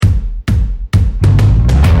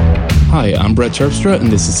Hi, I'm Brett Terpstra,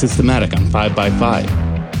 and this is Systematic on 5x5.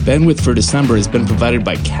 Bandwidth for December has been provided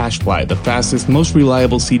by CacheFly, the fastest, most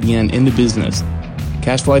reliable CDN in the business.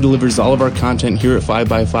 CacheFly delivers all of our content here at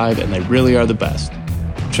 5x5, and they really are the best.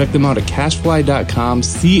 Check them out at cachefly.com,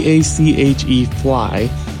 C-A-C-H-E fly,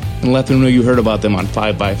 and let them know you heard about them on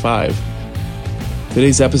 5x5.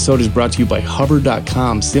 Today's episode is brought to you by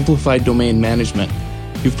Hover.com, simplified domain management.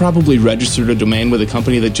 You've probably registered a domain with a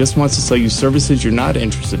company that just wants to sell you services you're not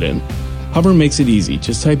interested in. Hover makes it easy.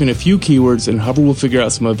 Just type in a few keywords and Hover will figure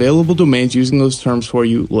out some available domains using those terms for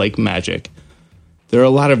you like magic. There are a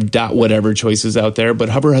lot of .whatever choices out there, but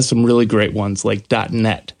Hover has some really great ones like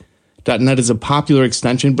 .net. .net is a popular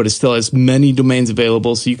extension, but it still has many domains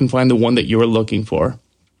available, so you can find the one that you're looking for.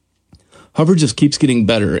 Hover just keeps getting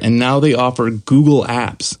better, and now they offer Google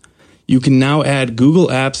Apps. You can now add Google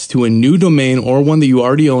Apps to a new domain or one that you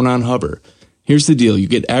already own on Hover. Here's the deal. You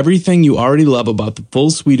get everything you already love about the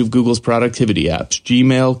full suite of Google's productivity apps,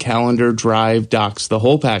 Gmail, Calendar, Drive, Docs, the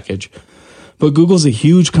whole package. But Google's a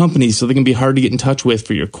huge company, so they can be hard to get in touch with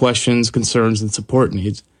for your questions, concerns, and support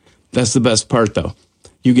needs. That's the best part, though.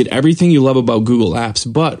 You get everything you love about Google Apps,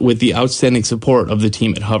 but with the outstanding support of the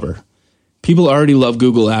team at Hover. People already love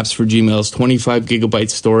Google Apps for Gmail's 25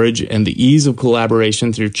 gigabyte storage and the ease of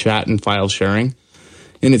collaboration through chat and file sharing.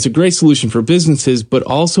 And it's a great solution for businesses, but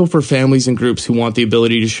also for families and groups who want the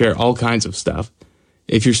ability to share all kinds of stuff.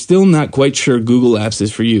 If you're still not quite sure Google Apps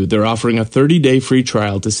is for you, they're offering a 30-day free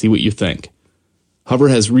trial to see what you think. Hover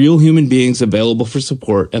has real human beings available for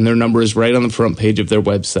support, and their number is right on the front page of their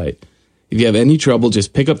website. If you have any trouble,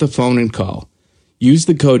 just pick up the phone and call. Use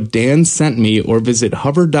the code DANSENTME or visit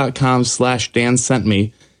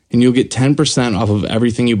hover.com/DANSENTME and you'll get 10% off of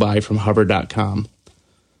everything you buy from hover.com.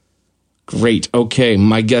 Great. Okay,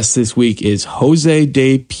 my guest this week is Jose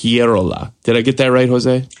de Pierola. Did I get that right,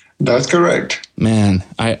 Jose? That's correct. Man,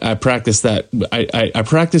 I practiced that. I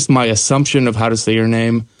practiced my assumption of how to say your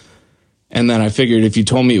name, and then I figured if you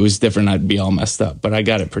told me it was different, I'd be all messed up, but I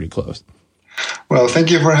got it pretty close. Well, thank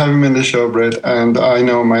you for having me on the show, Brett. And I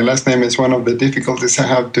know my last name is one of the difficulties I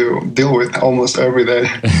have to deal with almost every day.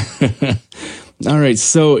 All right.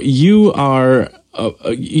 So you are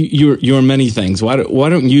you're many things. Why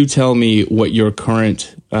don't you tell me what your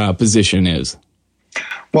current position is?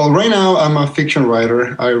 Well, right now I'm a fiction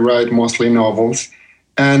writer. I write mostly novels,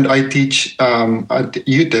 and I teach at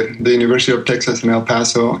UTEP, the University of Texas in El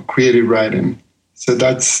Paso, creative writing. So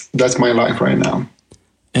that's my life right now.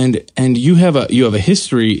 And you have a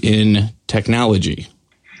history in technology.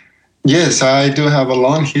 Yes, I do have a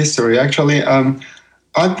long history. Actually,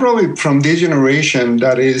 I'm probably from this generation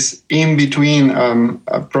that is in between.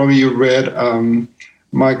 Probably you read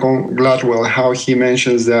Michael Gladwell, how he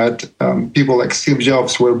mentions that people like Steve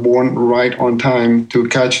Jobs were born right on time to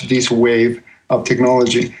catch this wave of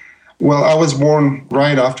technology. Well, I was born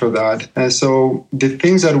right after that. And so the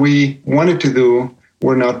things that we wanted to do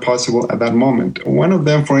were not possible at that moment. One of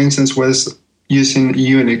them, for instance, was using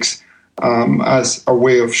Unix as a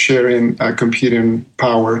way of sharing computing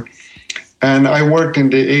power. And I worked in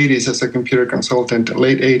the 80s as a computer consultant,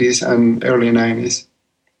 late 80s and early 90s.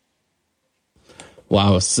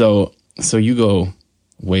 Wow. So you go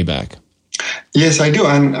way back. Yes, I do.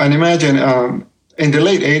 And imagine in the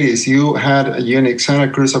late 80s, you had a Unix. Santa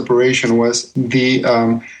Cruz Operation was the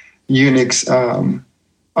Unix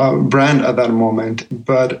brand at that moment,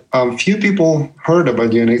 but few people heard about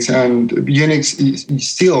Unix, and Unix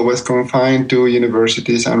still was confined to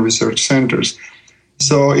universities and research centers.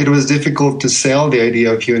 So it was difficult to sell the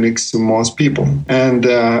idea of Unix to most people, and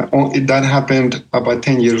that happened about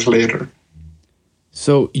 10 years later.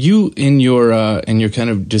 So you, in your kind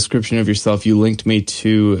of description of yourself, you linked me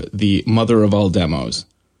to the mother of all demos.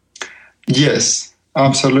 Yes,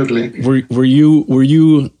 absolutely. Were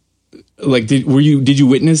you like, did you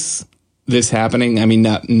witness this happening? I mean,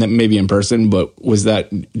 not maybe in person, but was that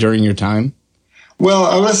during your time? Well,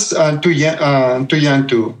 I was too young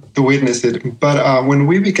to witness it. But when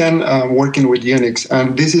we began working with Unix,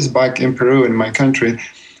 and this is back in Peru, in my country,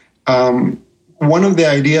 one of the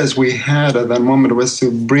ideas we had at that moment was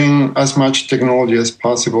to bring as much technology as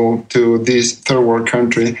possible to this third world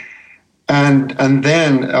country, and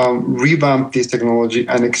then revamp this technology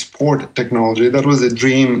and export technology. That was a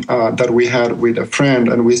dream that we had with a friend,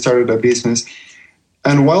 and we started a business.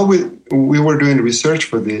 And while we were doing research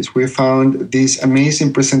for this, we found this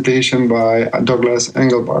amazing presentation by Douglas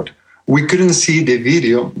Engelbart. We couldn't see the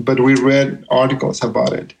video, but we read articles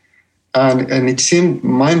about it. And it seemed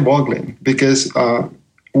mind-boggling because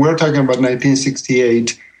we're talking about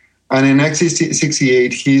 1968. And in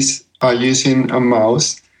 1968, he's using a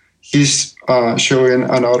mouse. He's showing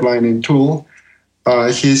an outlining tool.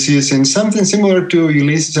 He's using something similar to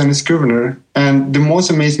Ulysses and Scrivener. And the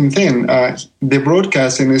most amazing thing, the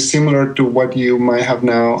broadcasting is similar to what you might have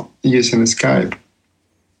now using Skype.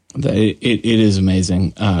 It is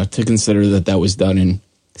amazing to consider that was done in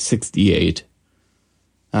 1968.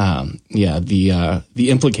 The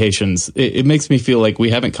implications, it makes me feel like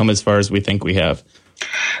we haven't come as far as we think we have.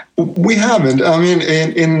 We haven't. I mean,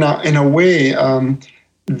 in a way,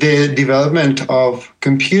 the development of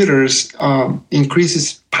computers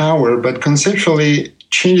increases power, but conceptually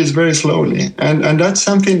changes very slowly. And that's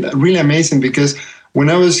something really amazing, because when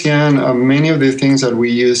I was young, many of the things that we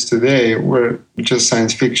use today were just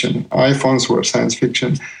science fiction. iPhones were science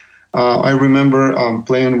fiction. I remember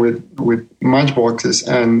playing with matchboxes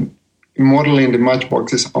and modeling the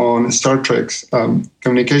matchboxes on Star Trek's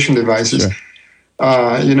communication devices. Sure.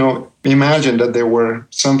 Imagine that they were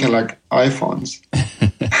something like iPhones.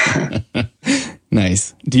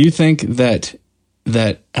 Nice. Do you think that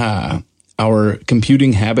our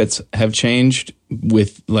computing habits have changed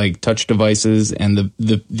with like touch devices and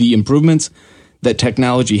the improvements that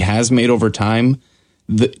technology has made over time?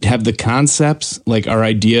 Have the concepts, like our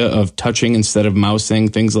idea of touching instead of mousing,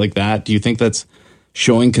 things like that, do you think that's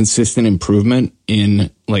showing consistent improvement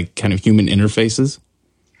in like kind of human interfaces?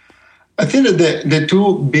 I think that the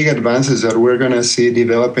two big advances that we're going to see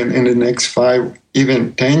developing in the next 5,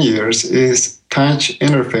 even 10 years is touch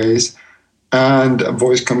interface and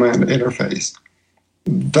voice command interface.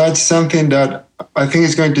 That's something that I think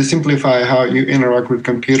is going to simplify how you interact with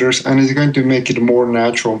computers, and is going to make it more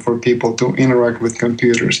natural for people to interact with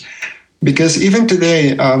computers. Because even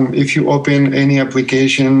today, if you open any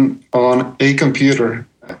application on a computer,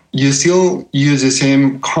 you still use the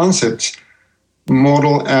same concepts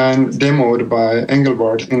modeled and demoed by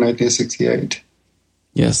Engelbart in 1968.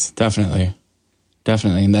 Yes, definitely.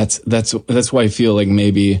 And that's why I feel like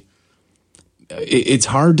maybe it's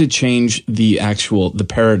hard to change the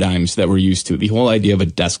paradigms that we're used to. The whole idea of a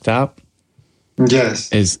desktop, yes,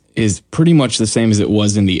 is pretty much the same as it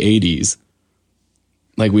was in the 80s.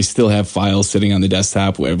 Like we still have files sitting on the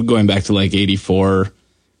desktop, going back to like 84,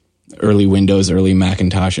 early Windows, early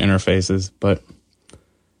Macintosh interfaces. But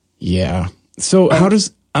yeah. So how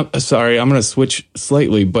does, sorry, I'm going to switch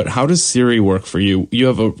slightly, but how does Siri work for you? You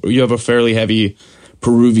have a fairly heavy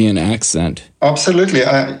Peruvian accent. Absolutely.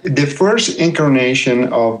 The first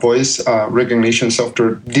incarnation of voice recognition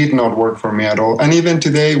software did not work for me at all. And even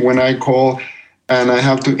today, when I call and I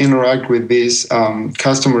have to interact with these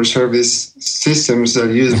customer service systems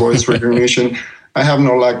that use voice recognition, I have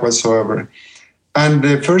no luck whatsoever. And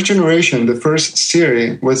the first generation, the first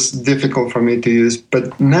Siri, was difficult for me to use.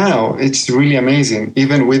 But now it's really amazing.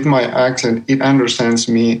 Even with my accent, it understands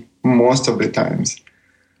me most of the times.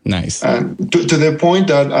 Nice. To the point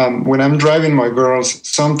that when I'm driving my girls,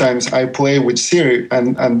 sometimes I play with Siri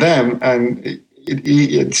and them, and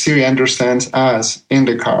Siri understands us in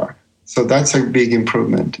the car. So that's a big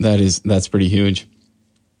improvement. That's pretty huge.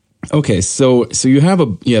 Okay, so you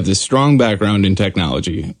have this strong background in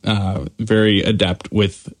technology, very adept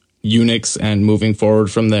with Unix and moving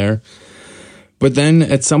forward from there. But then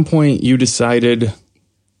at some point you decided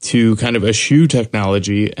to kind of eschew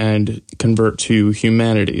technology and convert to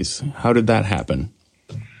humanities. How did that happen?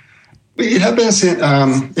 It happens in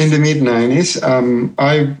the mid-90s.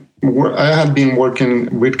 I had been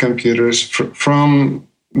working with computers from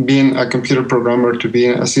being a computer programmer to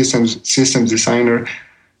being a systems designer.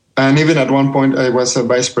 And even at one point, I was a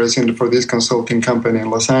vice president for this consulting company in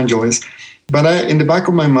Los Angeles. But in the back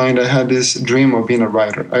of my mind, I had this dream of being a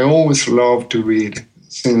writer. I always loved to read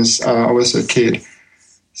since I was a kid.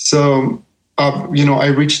 So, I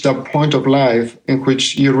reached that point of life in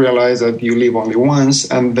which you realize that you live only once,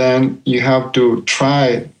 and then you have to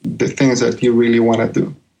try the things that you really want to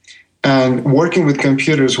do. And working with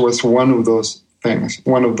computers was one of those things,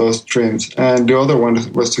 one of those dreams. And the other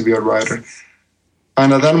one was to be a writer.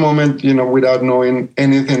 And at that moment, without knowing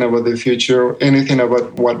anything about the future, anything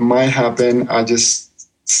about what might happen, I just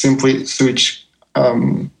simply switched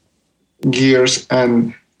gears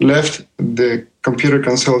and left the computer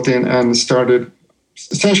consulting and started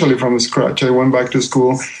essentially from scratch. I went back to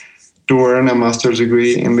school to earn a master's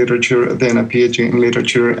degree in literature, then a PhD in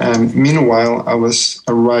literature. And meanwhile, I was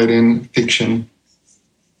writing fiction.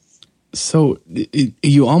 So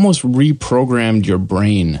you almost reprogrammed your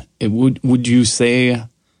brain. Would you say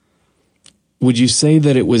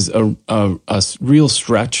that it was a real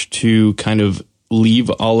stretch to kind of leave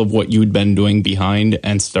all of what you'd been doing behind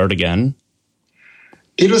and start again?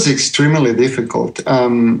 It was extremely difficult.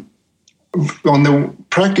 On the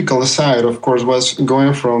practical side, of course, was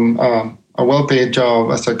going from a well-paid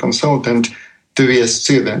job as a consultant to be a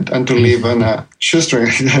student and to live on a shoestring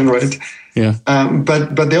again, right? Yeah.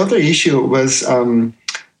 But the other issue was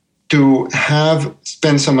to have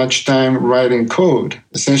spent so much time writing code,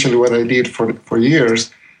 essentially what I did for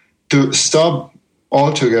years, to stop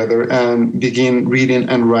altogether and begin reading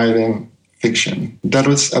and writing fiction. That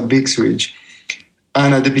was a big switch.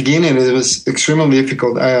 And at the beginning, it was extremely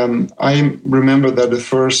difficult. I remember that the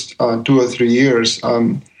first 2 or 3 years,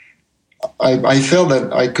 I felt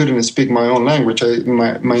that I couldn't speak my own language.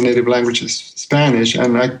 My native language is Spanish,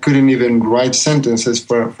 and I couldn't even write sentences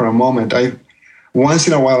for a moment. Once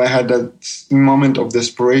in a while, I had that moment of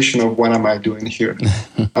desperation of what am I doing here?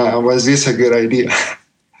 Was this a good idea?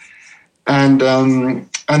 And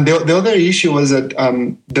the other issue was that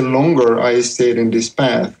the longer I stayed in this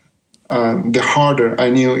path, the harder I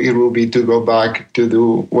knew it would be to go back to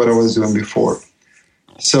do what I was doing before.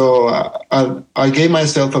 So I gave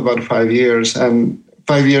myself about 5 years, and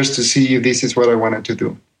 5 years to see if this is what I wanted to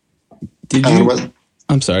do.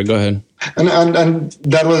 I'm sorry, go ahead. And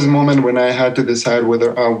that was a moment when I had to decide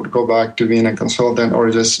whether I would go back to being a consultant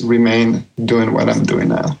or just remain doing what I'm doing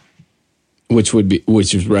now. Which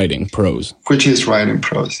is writing prose. Which is writing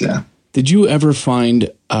prose, yeah. Did you ever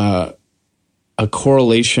find a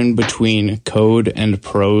correlation between code and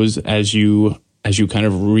prose as you kind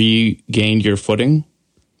of regained your footing?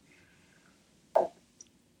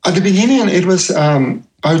 At the beginning, it was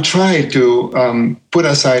I tried to put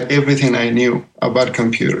aside everything I knew about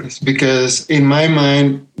computers, because in my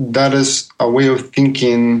mind, that is a way of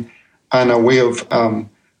thinking and a way of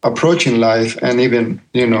approaching life and even,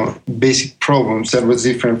 basic problems that was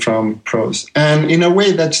different from prose. And in a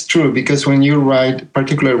way, that's true, because when you write,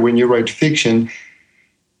 particularly when you write fiction,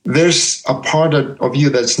 there's a part of you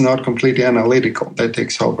that's not completely analytical that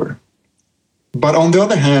takes over. But on the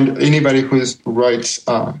other hand, anybody who writes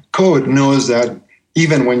code knows that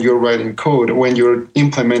even when you're writing code, when you're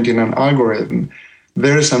implementing an algorithm,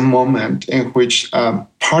 there is a moment in which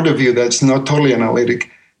part of you that's not totally analytic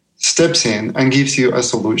steps in and gives you a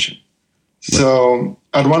solution. So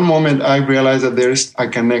at one moment, I realized that there's a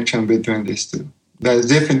connection between these two. There's a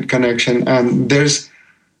different connection, and there's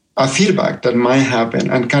a feedback that might happen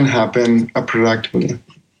and can happen productively.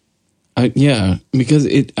 Yeah, because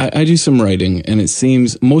I do some writing, and it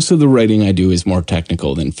seems most of the writing I do is more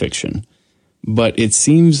technical than fiction. But it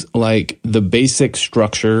seems like the basic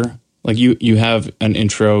structure, like you have an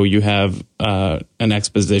intro, you have an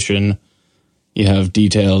exposition, you have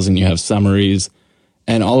details, and you have summaries,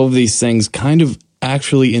 and all of these things kind of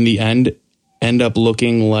actually in the end up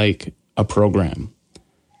looking like a program.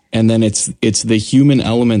 And then it's the human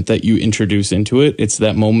element that you introduce into it. It's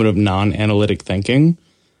that moment of non-analytic thinking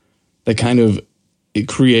that kind of it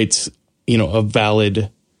creates, a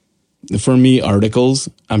valid. For me, articles,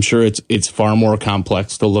 I'm sure it's far more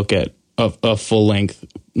complex to look at a full length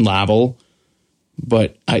novel,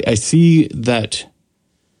 but I see that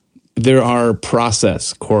there are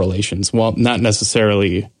process correlations. Well, not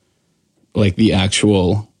necessarily like the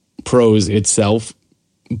actual prose itself,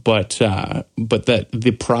 but that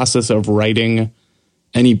the process of writing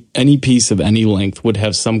any piece of any length would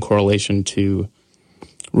have some correlation to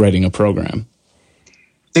writing a program.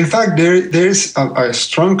 In fact, there's a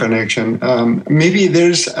strong connection. Maybe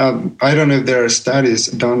there's, I don't know if there are studies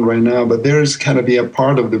done right now, but there's going to be a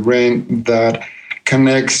part of the brain that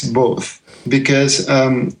connects both. Because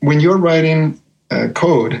when you're writing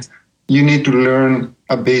code, you need to learn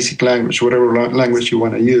a basic language, whatever language you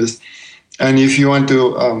want to use. And if you want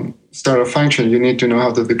to start a function, you need to know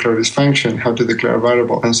how to declare this function, how to declare a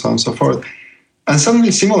variable, and so on and so forth. And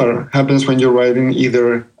something similar happens when you're writing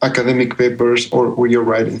either academic papers or when you're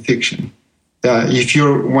writing fiction. If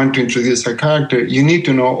you want to introduce a character, you need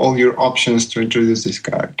to know all your options to introduce this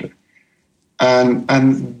character.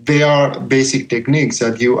 And they are basic techniques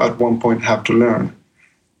that you at one point have to learn.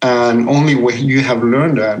 And only when you have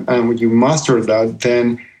learned that and when you master that,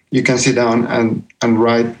 then you can sit down and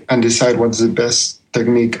write and decide what's the best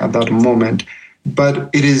technique at that moment. But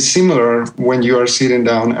it is similar when you are sitting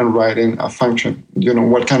down and writing a function.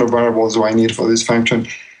 What kind of variables do I need for this function?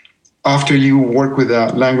 After you work with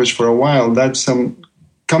a language for a while, that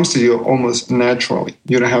comes to you almost naturally.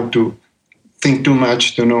 You don't have to think too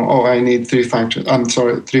much to know, I need three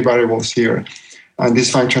variables here. And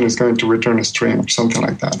this function is going to return a string or something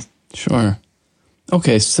like that. Sure.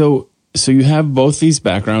 Okay, so you have both these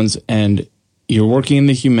backgrounds and you're working in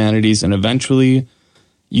the humanities, and eventually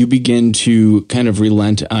you begin to kind of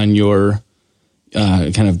relent on your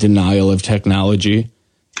kind of denial of technology,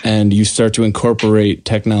 and you start to incorporate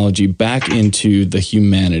technology back into the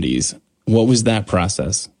humanities. What was that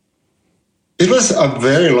process? It was a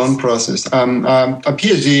very long process. A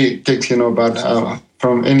PhD takes, about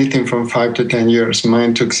from anything from 5 to 10 years.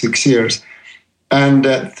 Mine took 6 years. And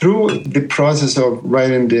through the process of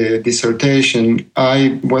writing the dissertation,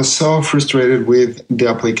 I was so frustrated with the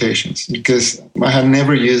applications because I had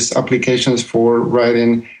never used applications for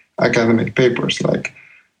writing academic papers, like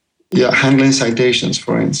handling citations,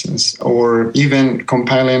 for instance, or even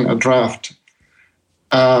compiling a draft.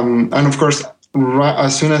 And of course,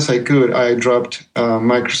 as soon as I could, I dropped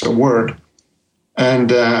Microsoft Word.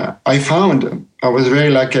 And I was very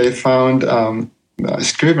lucky, I found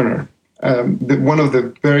Scrivener, one of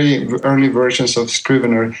the very early versions of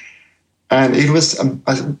Scrivener. And it was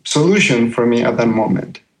a solution for me at that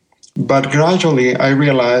moment. But gradually, I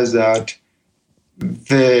realized that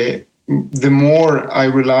the more I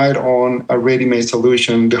relied on a ready-made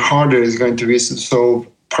solution, the harder it's going to be to solve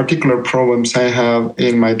particular problems I have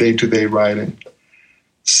in my day-to-day writing.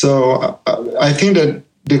 So I think that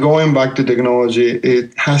the going back to technology,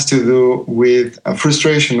 it has to do with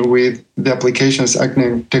frustration with the applications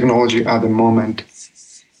technology at the moment.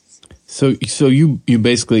 So you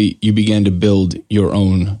basically began to build your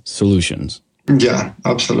own solutions. Yeah,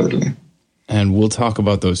 absolutely. And we'll talk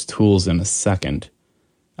about those tools in a second.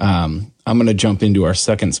 I'm going to jump into our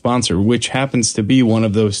second sponsor, which happens to be one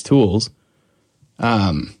of those tools.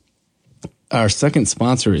 Our second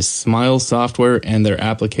sponsor is Smile Software and their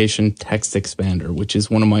application Text Expander, which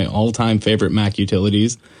is one of my all-time favorite Mac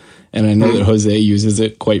utilities. And I know that Jose uses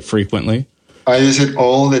it quite frequently. I use it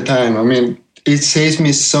all the time. I mean, it saves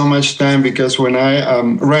me so much time because when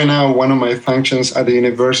right now, one of my functions at the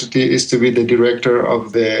university is to be the director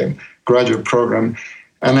of the graduate program.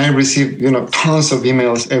 And I receive, tons of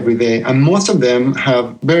emails every day. And most of them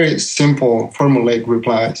have very simple formulaic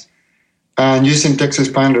replies. And using Text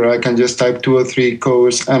Expander, I can just type 2 or 3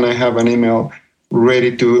 codes and I have an email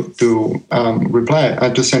ready to reply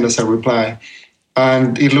and to send us a reply.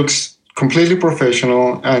 And it looks completely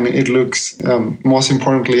professional and it looks, most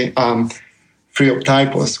importantly, free of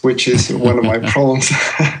typos, which is one of my problems.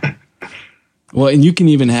 Well, and you can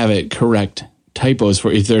even have it correct typos for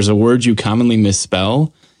if there's a word you commonly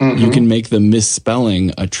misspell, you can make the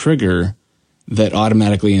misspelling a trigger that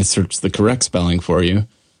automatically inserts the correct spelling for you.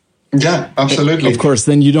 Yeah, absolutely. Of course,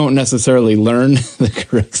 then you don't necessarily learn the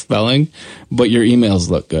correct spelling, but your emails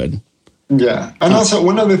look good. Yeah. And also,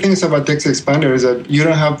 one of the things about Text Expander is that you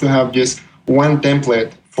don't have to have just one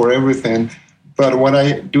template for everything. But what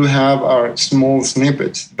I do have are small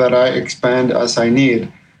snippets that I expand as I need.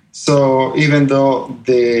 So even though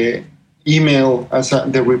the email,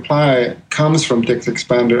 the reply comes from Text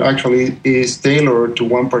Expander, actually is tailored to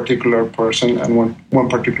one particular person and one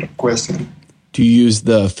particular question. Do you use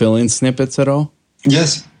the fill-in snippets at all?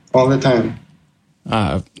 Yes, all the time.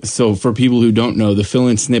 So for people who don't know, the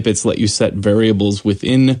fill-in snippets let you set variables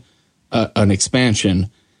within an expansion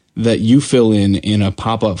that you fill in a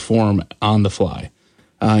pop-up form on the fly.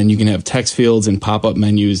 And you can have text fields and pop-up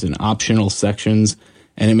menus and optional sections,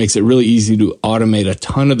 and it makes it really easy to automate a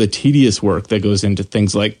ton of the tedious work that goes into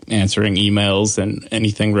things like answering emails and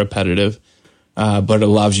anything repetitive, but it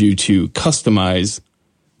allows you to customize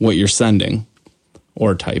what you're sending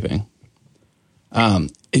or typing. Do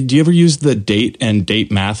you ever use the date and date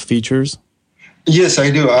math features? Yes,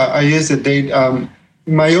 I do. I use the date.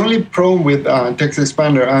 My only problem with Text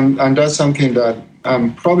Expander, and that's something that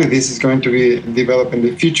probably this is going to be developed in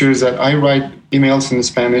the future, is that I write emails in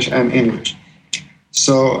Spanish and English.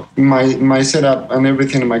 So my setup and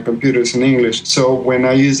everything in my computer is in English. So when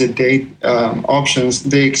I use the date options,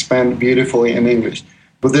 they expand beautifully in English.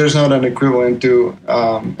 But there's not an equivalent to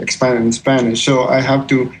expand in Spanish. So I have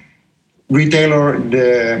to retailor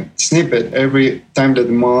the snippet every time that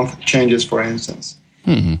the month changes, for instance.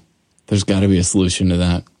 There's got to be a solution to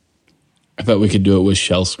that. I thought we could do it with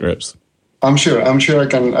shell scripts. I'm sure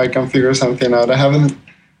I can figure something out. I haven't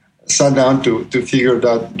sat down to figure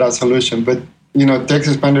that solution, but Text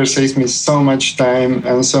Expander saves me so much time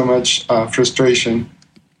and so much frustration.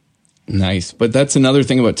 Nice. But that's another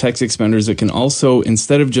thing about Text Expander is it can also,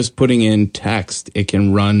 instead of just putting in text, it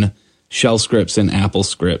can run shell scripts and Apple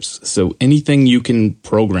scripts. So anything you can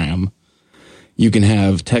program, you can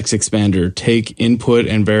have Text Expander take input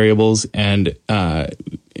and variables and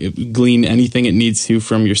glean anything it needs to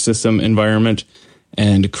from your system environment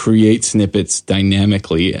and create snippets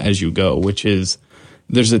dynamically as you go, which is,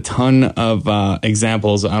 there's a ton of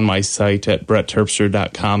examples on my site at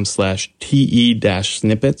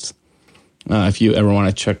brettterpster.com/te-snippets. If you ever want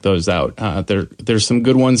to check those out, there's some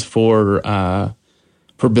good ones for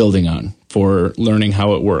building on, for learning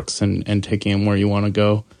how it works and taking them where you want to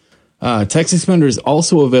go. Text Expander is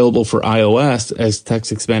also available for iOS as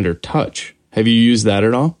Text Expander Touch, Have you used that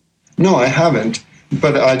at all? No, I haven't.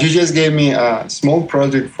 But you just gave me a small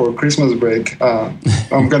project for Christmas break.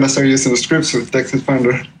 I'm going to start using scripts with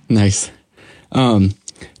TextExpander. Nice.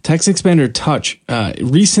 TextExpander Touch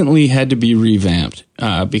recently had to be revamped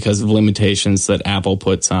because of limitations that Apple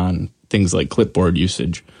puts on things like clipboard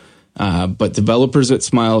usage. But developers at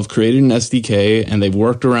Smile have created an SDK, and they've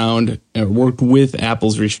worked with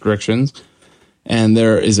Apple's restrictions. And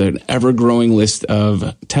there is an ever-growing list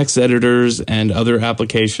of text editors and other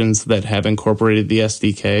applications that have incorporated the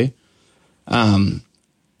SDK.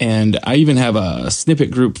 And I even have a snippet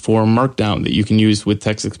group for Markdown that you can use with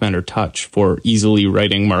TextExpander Touch for easily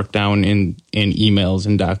writing Markdown in emails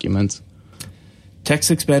and documents.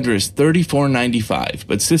 TextExpander is $34.95,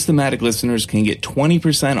 but Systematic listeners can get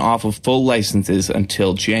 20% off of full licenses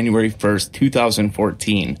until January 1st,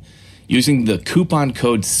 2014, using the coupon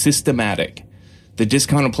code SYSTEMATIC. The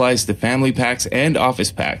discount applies to family packs and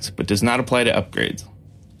office packs, but does not apply to upgrades.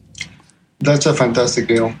 That's a fantastic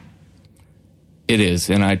deal. It is,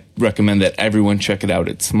 and I recommend that everyone check it out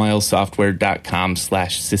at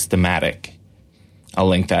smilesoftware.com/systematic. I'll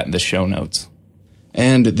link that in the show notes.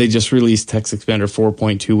 And they just released TextExpander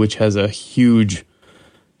 4.2, which has a huge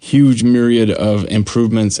myriad of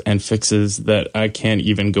improvements and fixes that I can't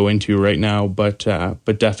even go into right now, but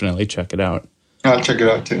definitely check it out. I'll check it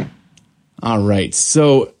out too. All right.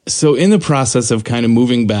 So in the process of kind of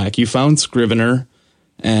moving back, you found Scrivener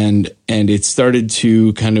and it started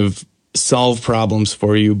to kind of solve problems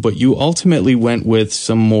for you, but you ultimately went with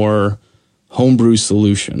some more homebrew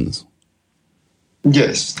solutions.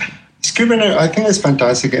 Yes. Scrivener, I think, is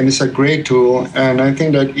fantastic, and it's a great tool. And I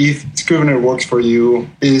think that if Scrivener works for you,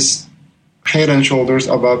 is head and shoulders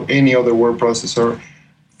above any other word processor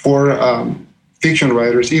for fiction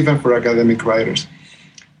writers, even for academic writers.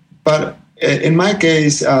 But in my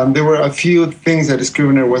case, there were a few things that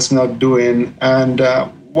Scrivener was not doing, and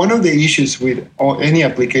one of the issues with any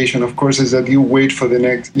application, of course, is that you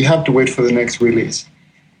have to wait for the next release.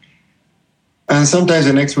 And sometimes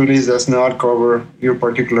the next release does not cover your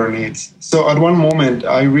particular needs. So at one moment,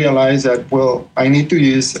 I realized that, I need to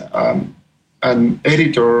use an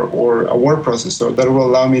editor or a word processor that will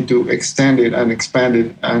allow me to extend it and expand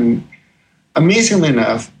it. And amazingly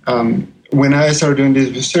enough, when I started doing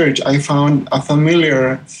this research, I found a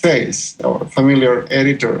familiar face or familiar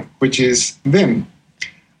editor, which is Vim.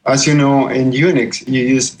 As you know, in Unix, you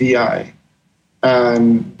use VI.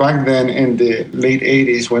 And back then in the late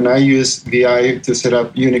 80s, when I used VI to set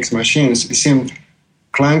up Unix machines, it seemed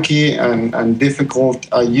clunky and difficult.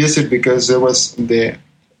 I used it because there was the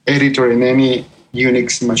editor in any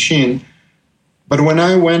Unix machine. But when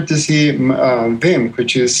I went to see Vim,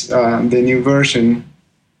 which is the new version,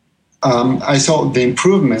 I saw the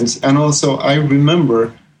improvements. And also I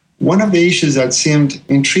remember one of the issues that seemed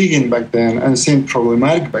intriguing back then and seemed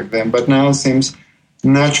problematic back then, but now seems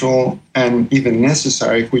natural and even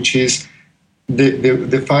necessary, which is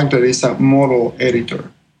the fact that it's a modal editor.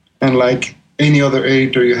 And like any other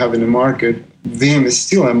editor you have in the market, Vim is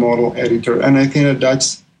still a modal editor. And I think that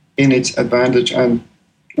that's in its advantage. And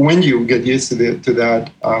when you get used to that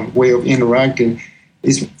way of interacting,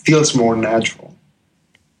 it feels more natural.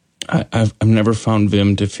 I've never found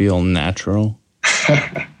Vim to feel natural.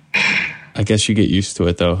 I guess you get used to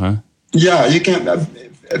it though, huh? Yeah, you can.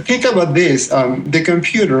 Think about this. The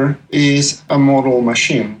computer is a modal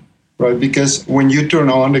machine, right? Because when you turn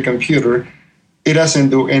on the computer, it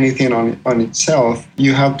doesn't do anything on itself.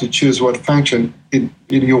 You have to choose what function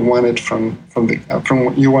you want it from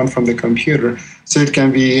the computer. So it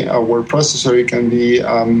can be a word processor, it can be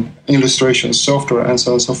illustration software, and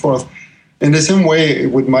so on and so forth. In the same way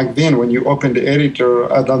with MacVim, when you open the editor,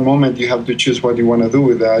 at that moment you have to choose what you want to do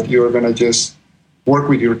with that. You're going to just work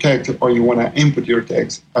with your text, or you want to input your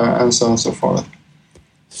text, and so on and so forth.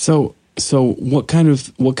 So what kind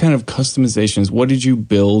of customizations? What did you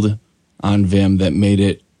build on Vim that made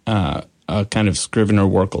it a kind of Scrivener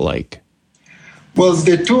work-alike? Well,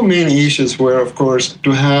 the two main issues were, of course,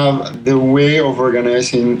 to have the way of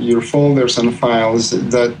organizing your folders and files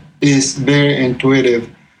that is very intuitive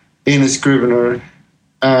in Scrivener,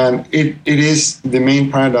 and it is the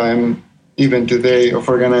main paradigm even today of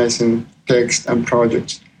organizing text and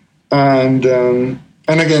projects. And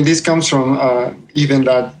again, this comes from even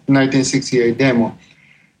that 1968 demo.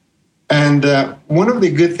 And one of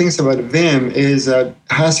the good things about Vim is that it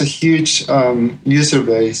has a huge user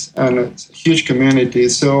base and a huge community.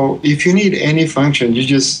 So if you need any function, you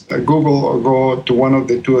just Google or go to one of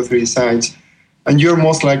the 2 or 3 sites, and you're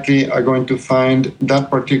most likely are going to find that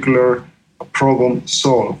particular problem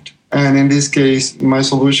solved. And in this case, my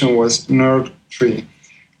solution was NerdTree,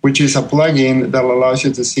 which is a plugin that allows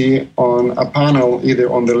you to see on a panel,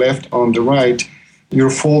 either on the left or on the right, your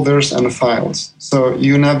folders and files. So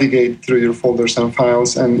you navigate through your folders and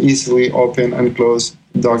files and easily open and close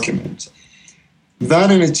documents.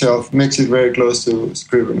 That in itself makes it very close to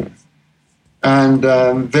Scrivener. And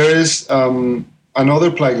there is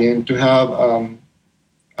another plugin to have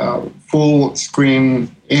a full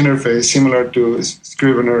screen interface similar to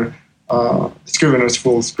Scrivener's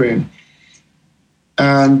full screen.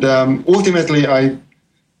 And ultimately, I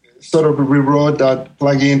sort of rewrote that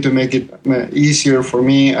plugin to make it easier for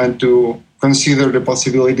me and to consider the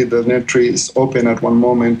possibility that NetTree is open at one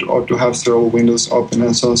moment or to have several windows open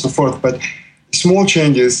and so on and so forth. But small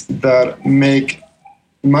changes that make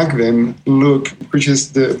MacVim look, which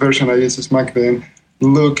is the version I use is MacVim,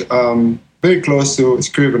 look very close to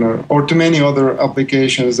Scrivener or to many other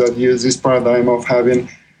applications that use this paradigm of having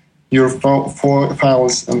your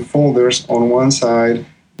files and folders on one side,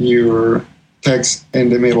 your text in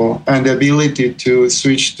the middle, and the ability to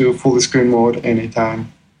switch to full screen mode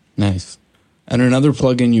anytime. Nice. And another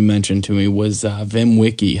plugin you mentioned to me was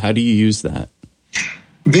VimWiki. How do you use that?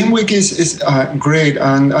 VimWiki is great,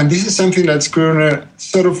 and this is something that Scrivener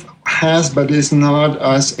sort of has, but is not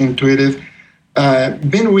as intuitive.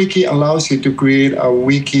 VimWiki allows you to create a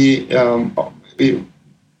wiki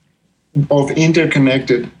of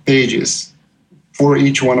interconnected pages for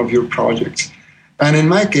each one of your projects. And in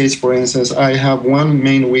my case, for instance, I have one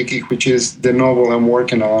main wiki, which is the novel I'm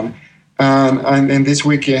working on. And in this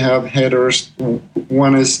wiki, I have headers.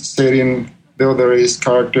 One is setting, the other is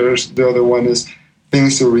characters, the other one is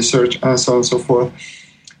things to research, and so on and so forth.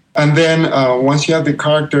 And then once you have the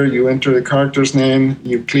character, you enter the character's name,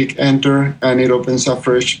 you click enter, and it opens a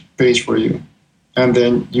fresh page for you. And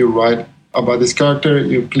then you write about this character,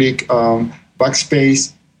 you click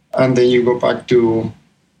backspace, and then you go back to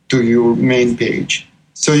your main page.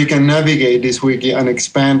 So you can navigate this wiki and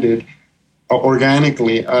expand it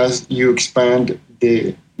organically as you expand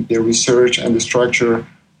the research and the structure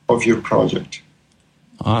of your project.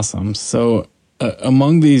 Awesome. So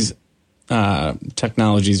among these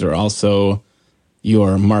technologies are also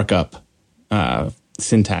your markup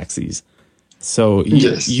syntaxes. So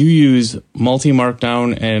yes. You use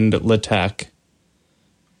multi-markdown and LaTeX.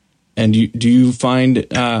 And do you find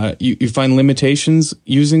you find limitations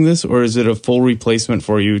using this, or is it a full replacement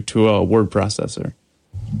for you to a word processor?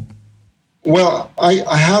 Well,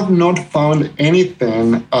 I have not found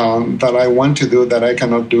anything that I want to do that I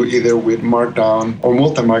cannot do either with Markdown or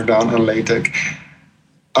multi-markdown and LaTeX.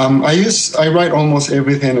 I write almost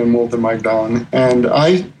everything in multi-markdown, and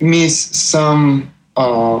I miss some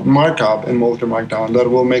markup in multi-markdown that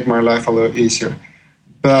will make my life a little easier.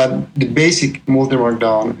 But the basic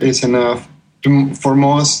multi-markdown is enough for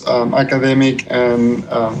most academic and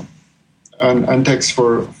text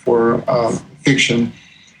for fiction.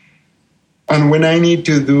 And when I need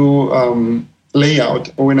to do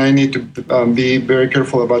layout, or when I need to be very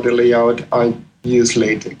careful about the layout, I use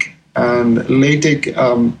LaTeX. And LaTeX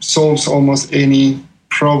solves almost any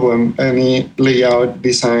problem, any layout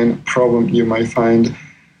design problem you might find.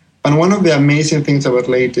 And one of the amazing things about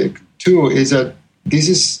LaTeX, too, is that this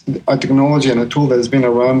is a technology and a tool that has been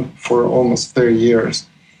around for almost 30 years.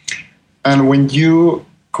 And when you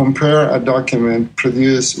compare a document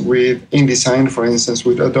produced with InDesign, for instance,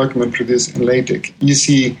 with a document produced in LaTeX, you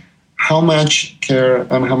see how much care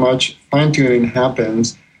and how much fine-tuning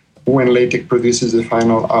happens when LaTeX produces the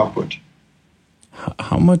final output.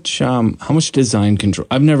 How much design control?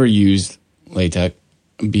 I've never used LaTeX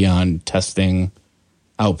beyond testing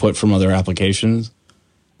output from other applications.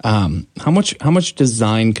 How much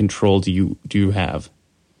design control do you have?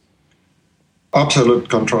 Absolute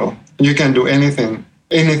control. You can do anything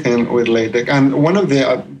with LaTeX. And one of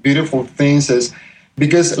the beautiful things is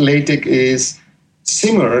because LaTeX is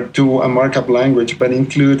similar to a markup language, but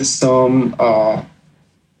includes some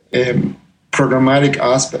programmatic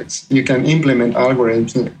aspects. You can implement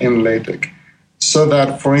algorithms in LaTeX. So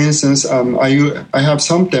that, for instance, I have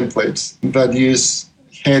some templates that use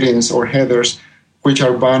headings or headers, which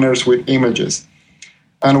are banners with images.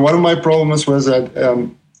 And one of my problems was that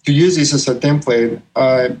to use this as a template,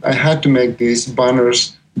 I had to make these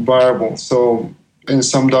banners variable. So in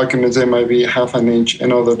some documents, they might be 1/2 inch.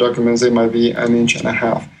 In other documents, they might be 1.5 inches.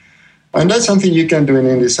 And that's something you can do in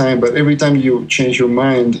InDesign, but every time you change your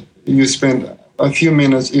mind, you spend a few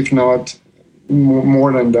minutes, if not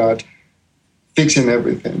more than that, fixing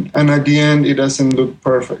everything. And at the end, it doesn't look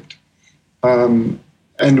perfect.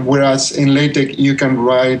 And whereas in LaTeX, you can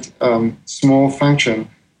write small function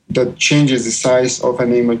that changes the size of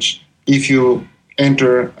an image if you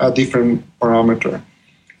enter a different parameter.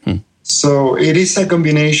 So it is a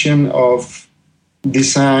combination of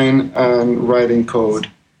design and writing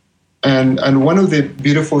code. And one of the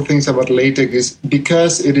beautiful things about LaTeX is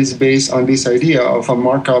because it is based on this idea of a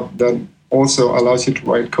markup that also allows you to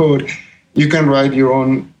write code, you can write your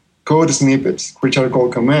own code snippets, which are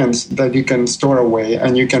called commands, that you can store away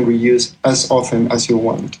and you can reuse as often as you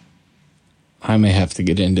want. I may have to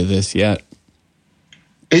get into this yet.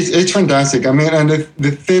 It's fantastic. I mean, and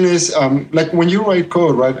the thing is, like when you write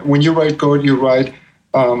code, right? When you write code, you write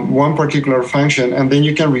one particular function, and then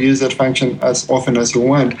you can reuse that function as often as you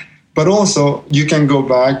want. But also, you can go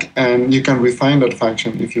back and you can refine that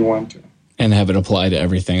function if you want to. And have it apply to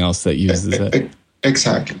everything else that uses it.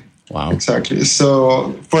 Exactly. Wow. Exactly.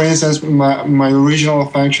 So, for instance, my original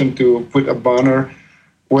function to put a banner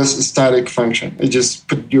was a static function. It just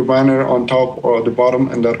put your banner on top or the bottom,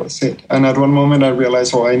 and that was it. And at one moment, I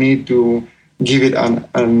realized, I need to give it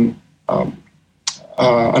an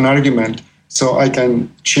argument so I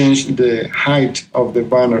can change the height of the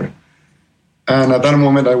banner. And at that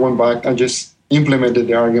moment, I went back and just implemented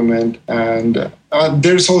the argument. And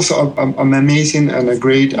there's also an amazing and a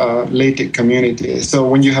great LaTeX community. So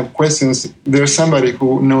when you have questions, there's somebody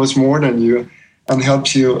who knows more than you and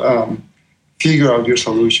helps you figure out your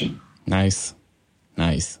solution. Nice.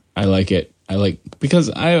 I like it. Because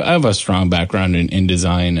I have a strong background in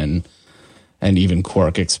design and even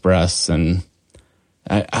Quark Express. And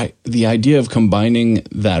I the idea of combining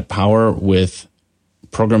that power with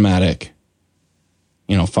programmatic,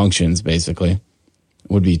 functions basically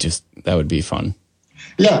would be fun.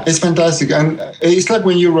 Yeah, it's fantastic. And it's like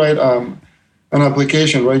when you write an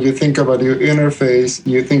application, right? You think about your interface,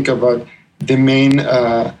 you think about the main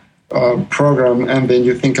program, and then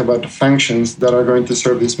you think about the functions that are going to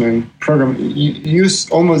serve this main program. You use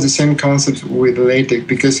almost the same concept with LaTeX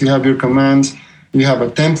because you have your commands, you have a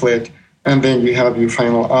template, and then you have your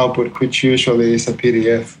final output, which usually is a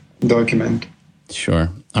PDF document. Sure.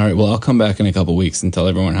 All right. Well, I'll come back in a couple of weeks and tell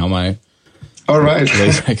everyone how my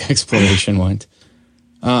LaTeX exploration went.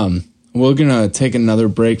 We're going to take another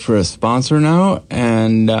break for a sponsor now,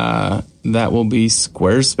 and that will be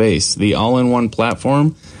Squarespace, the all-in-one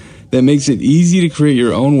platform that makes it easy to create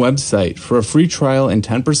your own website. For a free trial and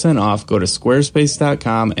 10% off, go to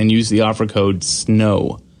squarespace.com and use the offer code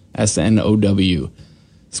SNOW, SNOW.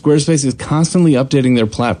 Squarespace is constantly updating their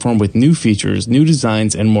platform with new features, new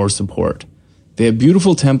designs, and more support. They have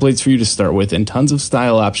beautiful templates for you to start with and tons of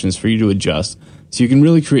style options for you to adjust so you can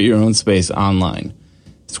really create your own space online.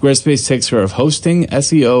 Squarespace takes care of hosting,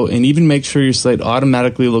 SEO, and even makes sure your site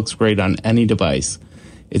automatically looks great on any device.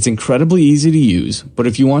 It's incredibly easy to use, but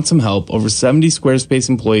if you want some help, over 70 Squarespace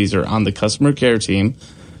employees are on the customer care team,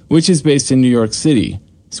 which is based in New York City.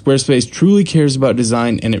 Squarespace truly cares about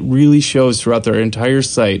design, and it really shows throughout their entire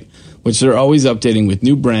site, which they're always updating with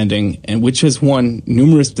new branding, and which has won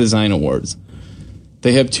numerous design awards.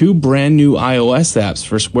 They have 2 brand new iOS apps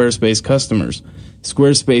for Squarespace customers.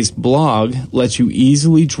 Squarespace Blog lets you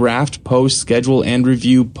easily draft, post, schedule, and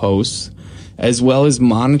review posts, as well as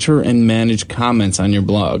monitor and manage comments on your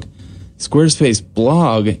blog. Squarespace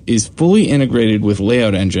Blog is fully integrated with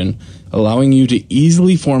Layout Engine, allowing you to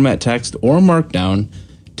easily format text or Markdown,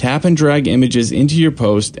 tap and drag images into your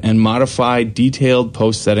post, and modify detailed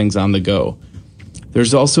post settings on the go.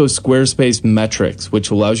 There's also Squarespace Metrics,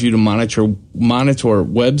 which allows you to monitor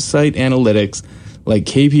website analytics like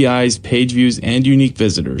KPIs, page views, and unique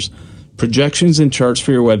visitors. Projections and charts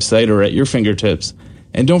for your website are at your fingertips.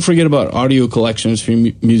 And don't forget about audio collections for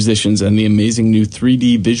musicians and the amazing new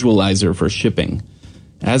 3D visualizer for shipping.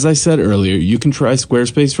 As I said earlier, you can try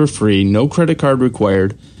Squarespace for free, no credit card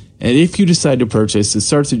required, and if you decide to purchase, it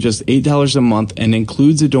starts at just $8 a month and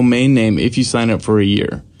includes a domain name if you sign up for a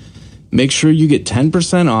year. Make sure you get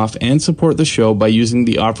 10% off and support the show by using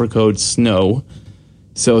the offer code SNOW.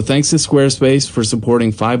 So thanks to Squarespace for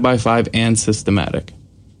supporting 5x5 and Systematic.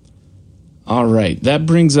 All right, that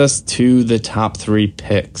brings us to the top 3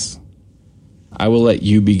 picks. I will let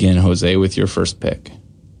you begin, Jose, with your first pick.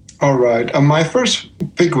 All right. My first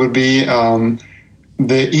pick would be the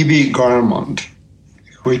EB Garamond,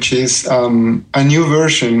 which is a new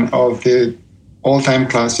version of the all-time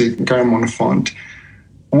classic Garamond font.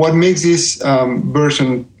 What makes this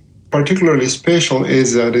version particularly special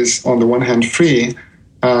is that it's on the one hand free,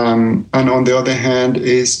 and on the other hand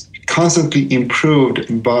is constantly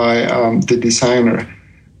improved by the designer.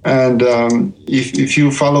 And if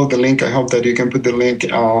you follow the link, I hope that you can put the link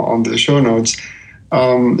on the show notes,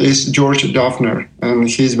 is George Daphner, and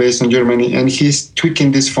he's based in Germany, and he's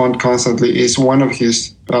tweaking this font constantly. It's one of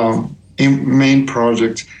his main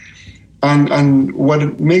projects. And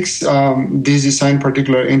what makes this design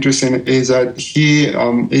particularly interesting is that he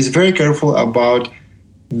is very careful about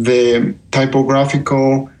the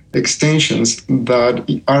typographical extensions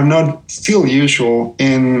that are not still usual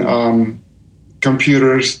in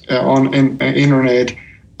computers, on internet,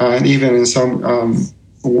 and even in some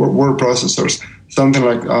word processors. Something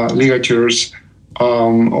like ligatures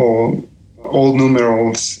or old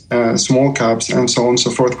numerals, small caps, and so on and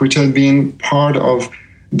so forth, which have been part of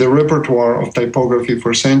the repertoire of typography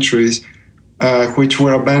for centuries, which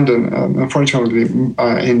were abandoned, unfortunately,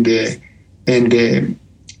 in the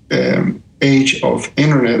age of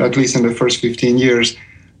internet, at least in the first 15 years.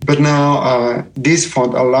 But now this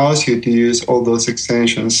font allows you to use all those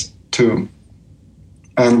extensions too.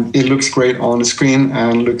 And it looks great on the screen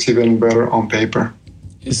and looks even better on paper.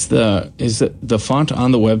 Is the font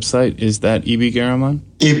on the website, is that EB Garamond?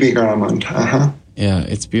 EB Garamond, uh-huh. Yeah,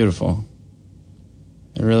 it's beautiful.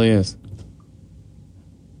 It really is.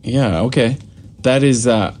 Yeah, okay. That is,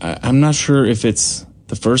 I'm not sure if it's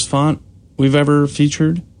the first font we've ever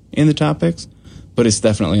featured in the topics, but it's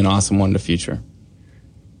definitely an awesome one to feature.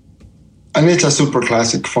 And it's a super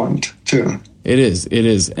classic font, too. It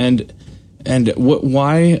is. And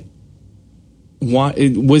why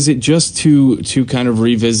was it just to kind of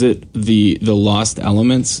revisit the lost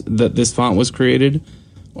elements that this font was created?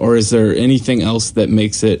 Or is there anything else that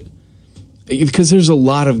makes it... Because there's a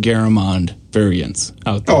lot of Garamond variants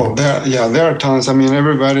out there. Oh, there are tons. I mean,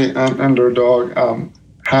 everybody and Underdog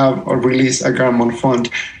have or released a Garamond font.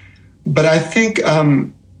 But I think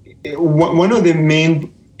one of the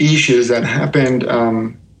main issues that happened,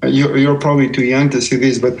 you're probably too young to see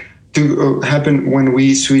this, but to happen when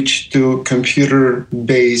we switched to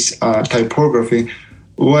computer-based typography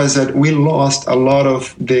was that we lost a lot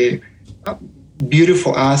of the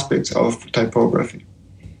beautiful aspects of typography.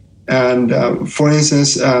 And for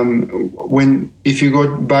instance, if you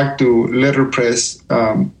go back to letterpress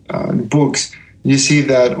books, you see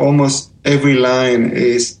that almost every line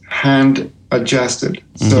is hand adjusted,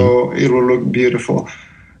 so it will look beautiful.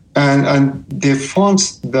 And the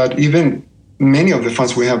fonts that even many of the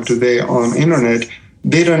fonts we have today on internet,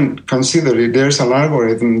 they don't consider it. There's an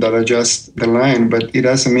algorithm that adjusts the line, but it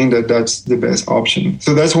doesn't mean that that's the best option.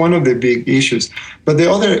 So that's one of the big issues. But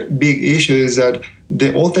the other big issue is that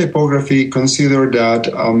the old typography considered that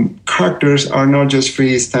characters are not just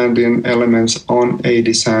freestanding elements on a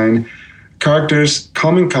design. Characters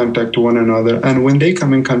come in contact to one another, and when they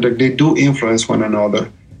come in contact, they do influence one another.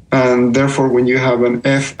 And therefore, when you have an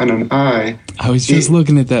F and an I was just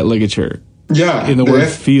looking at that ligature. Yeah, in the word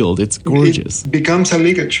field, it's gorgeous. It becomes a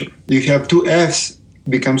ligature. You have two Fs,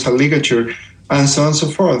 becomes a ligature, and so on and so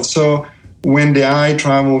forth. So when the eye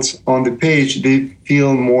travels on the page, they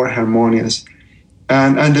feel more harmonious.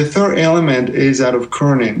 And the third element is that of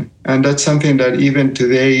kerning, and that's something that even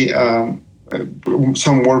today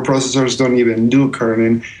some word processors don't even do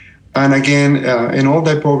kerning. And again, in all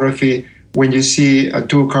typography, when you see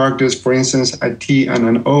two characters, for instance, a T and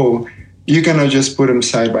an O, you cannot just put them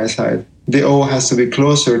side by side. The O has to be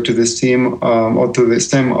closer to the stem or to the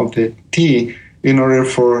stem of the T in order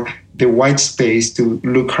for the white space to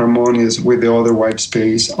look harmonious with the other white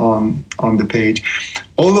space on the page.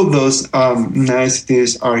 All of those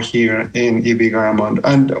niceties are here in EB Garamond,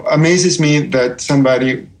 and amazes me that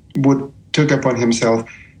somebody took upon himself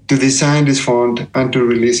to design this font and to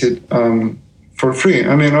release it for free.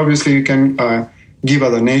 I mean, obviously you can give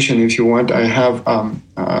a donation if you want. I have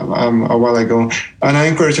a while ago, and I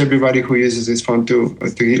encourage everybody who uses this font to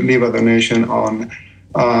leave a donation on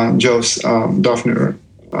Geoff's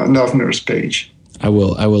Duffner's page. I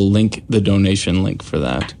will link the donation link for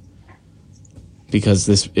that, because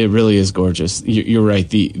it really is gorgeous. You're right.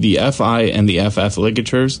 The FI and the FF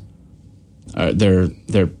ligatures,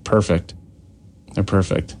 they're perfect. They're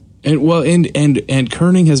perfect. And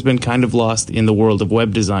kerning has been kind of lost in the world of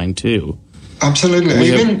web design too.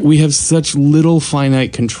 Absolutely. We have such little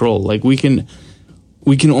finite control. Like we can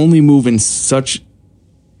only move in such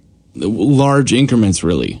large increments,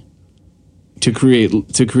 really, to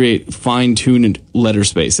create fine-tuned letter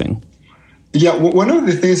spacing. Yeah, one of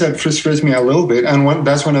the things that frustrates me a little bit, and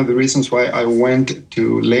that's one of the reasons why I went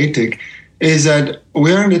to LaTeX, is that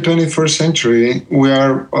we are in the 21st century. We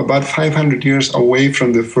are about 500 years away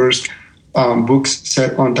from the first books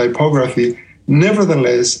set on typography.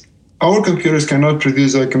 Nevertheless, our computers cannot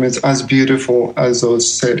produce documents as beautiful as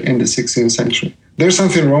those set in the 16th century. There's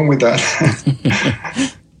something wrong with that.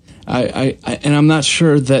 And I'm not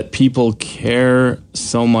sure that people care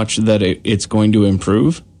so much that it's going to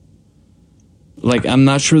improve. Like, I'm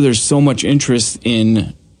not sure there's so much interest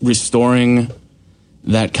in restoring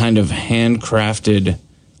that kind of handcrafted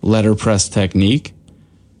letterpress technique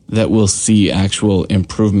that we'll see actual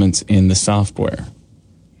improvements in the software?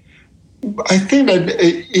 I think that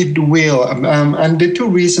it will. And the two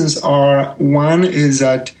reasons are, one is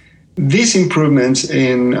that these improvements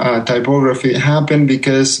in typography happen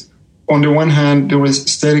because, on the one hand, there was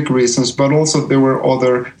aesthetic reasons, but also there were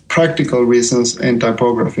other practical reasons in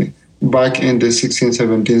typography back in the 16th,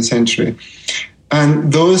 17th century.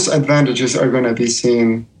 And those advantages are going to be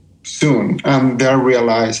seen soon, and they're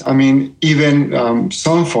realized. I mean, even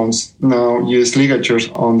some fonts now use ligatures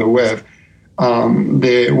on the web.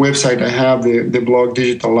 The website I have, the blog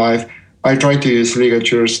Digital Life, I try to use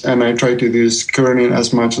ligatures, and I try to use kerning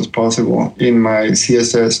as much as possible in my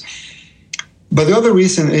CSS. But the other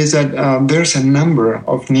reason is that there's a number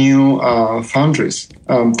of new foundries,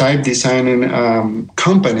 type designing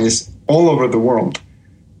companies all over the world.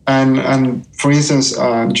 And for instance,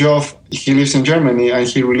 Geoff, he lives in Germany, and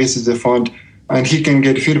he releases the font, and he can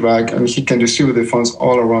get feedback, and he can distribute the fonts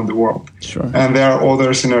all around the world. Sure. And there are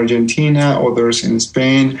others in Argentina, others in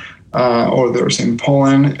Spain, others in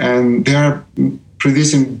Poland, and they are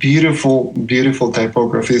producing beautiful, beautiful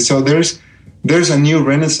typography. So there's a new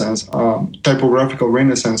renaissance, typographical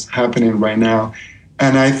renaissance happening right now.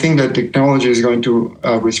 And I think that technology is going to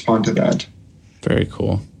respond to that. Very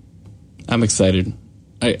cool. I'm excited.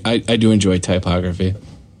 I do enjoy typography.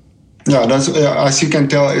 Yeah, that's as you can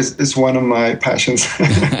tell, it's one of my passions.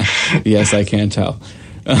 Yes, I can tell.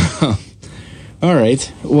 All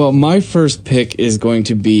right. Well, my first pick is going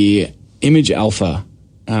to be Image Alpha.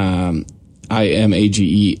 IMAGEALPHA.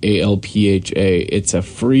 It's a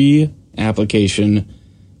free application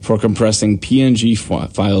for compressing PNG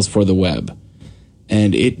files for the web.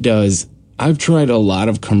 And it does. I've tried a lot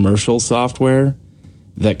of commercial software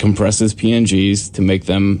that compresses PNGs to make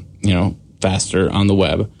them, faster on the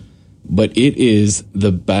web. But it is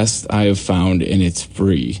the best I have found, and it's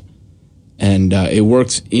free. And it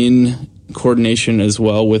works in coordination as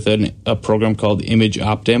well with a program called Image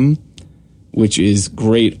Optim, which is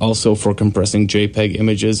great also for compressing JPEG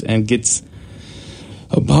images, and gets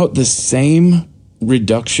about the same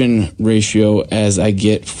reduction ratio as I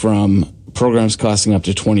get from programs costing up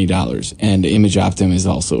to $20. And Image Optim is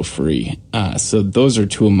also free. So those are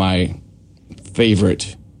two of my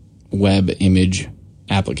favorite web image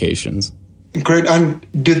applications. Great. And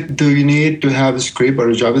do you need to have a script or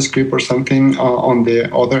a JavaScript or something on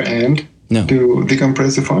the other end to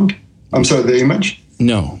decompress the font? I'm sorry, the image?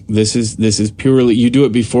 No, this is purely, you do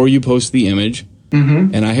it before you post the image.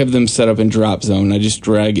 Mm-hmm. And I have them set up in Drop Zone. I just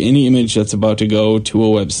drag any image that's about to go to a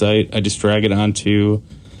website. I just drag it onto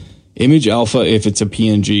Image Alpha if it's a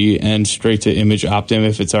PNG, and straight to Image Optim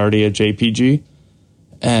if it's already a JPG.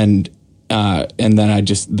 And then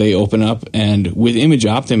they open up, and with Image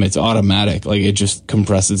Optim, it's automatic. Like, it just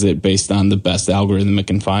compresses it based on the best algorithm it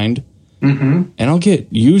can find. Mm-hmm. And I'll get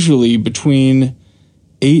usually between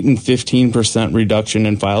 8 and 15% reduction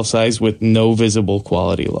in file size with no visible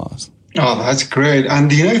quality loss. Oh, that's great. And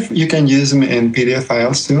do you know if you can use them in PDF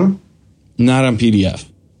files too? Not on PDF.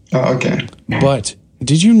 Oh, okay. But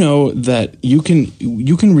did you know that you can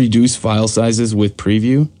reduce file sizes with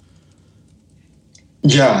Preview?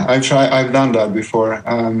 Yeah, I've done that before.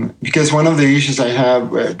 Because one of the issues I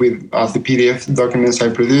have with the PDF documents I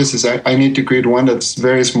produce is I need to create one that's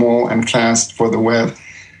very small and fast for the web.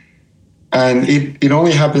 And it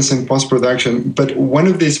only happens in post-production. But one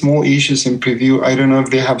of the small issues in Preview, I don't know if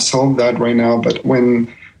they have solved that right now, but when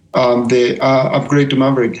the upgrade to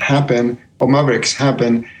Mavericks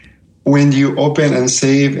happen, when you open and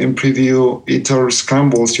save in Preview, it sort of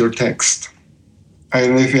scrambles your text. I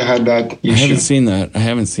don't know if you had that issue. I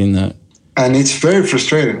haven't seen that. And it's very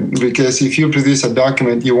frustrating because if you produce a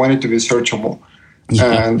document, you want it to be searchable.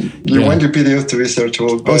 Yeah. And you want your PDF to be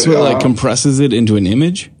searchable. But, so it compresses it into an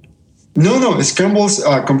image? No, it scrambles,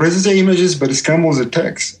 compresses the images, but it scrambles the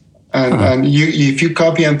text. And if you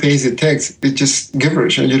copy and paste the text, it's just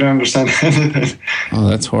gibberish and you don't understand anything. Oh,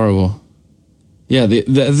 that's horrible. Yeah,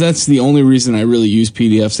 that's the only reason I really use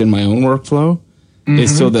PDFs in my own workflow,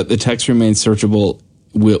 is so that the text remains searchable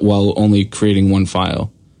while only creating one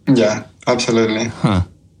file. Yeah, absolutely. Huh.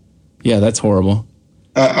 Yeah, that's horrible.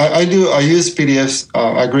 I use PDFs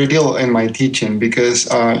a great deal in my teaching because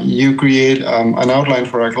you create an outline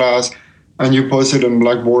for a class and you post it on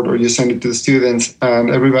Blackboard or you send it to the students and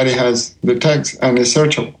everybody has the text and it's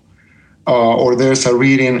searchable. Or there's a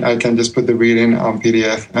reading, I can just put the reading on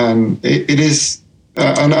PDF. And it is,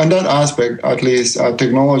 on that aspect, at least,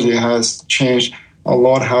 technology has changed a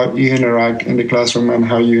lot how you interact in the classroom and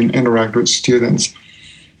how you interact with students.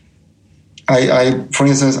 For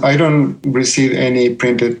instance, I don't receive any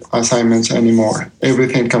printed assignments anymore.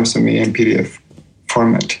 Everything comes to me in PDF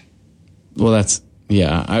format. Well,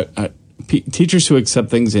 teachers who accept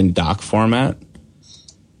things in doc format,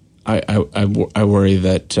 I worry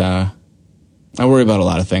that I worry about a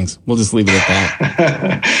lot of things. We'll just leave it at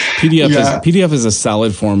that. PDF is a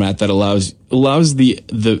solid format that allows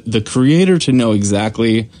the creator to know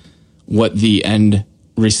exactly what the end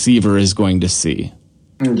receiver is going to see.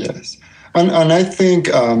 Yes, and I think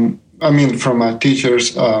from a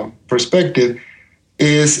teacher's perspective,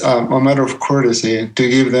 is a matter of courtesy to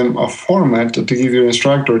give them a format, to give your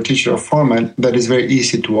instructor or teacher a format that is very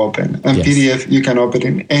easy to open. And yes. PDF, you can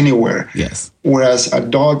open it anywhere. Yes. Whereas a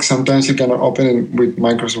doc, sometimes you cannot open it with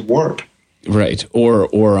Microsoft Word. Right.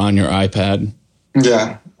 Or on your iPad.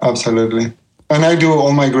 Yeah, absolutely. And I do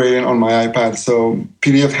all my grading on my iPad, so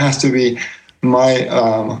PDF has to be my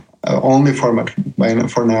only format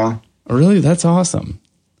for now. Really? That's awesome.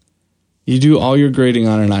 You do all your grading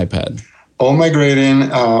on an iPad. All my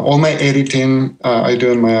grading, all my editing, I do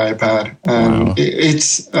on my iPad. And wow.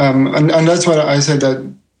 It's and that's what I said,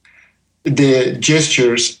 that the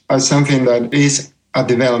gestures are something that is a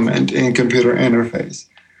development in computer interface.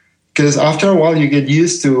 Because after a while, you get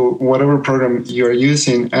used to whatever program you're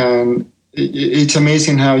using, and it's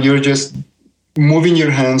amazing how you're just moving your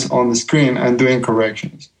hands on the screen and doing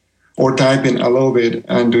corrections, or typing a little bit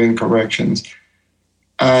and doing corrections.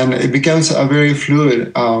 And it becomes a very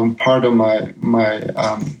fluid part of my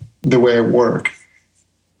the way I work.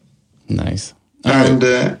 Nice. And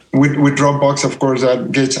with Dropbox, of course,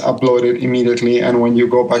 that gets uploaded immediately. And when you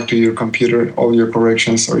go back to your computer, all your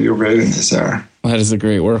corrections or your grading is there. Well, that is a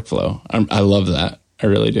great workflow. I love that. I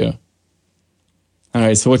really do. All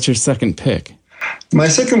right. So what's your second pick? My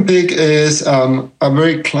second pick is a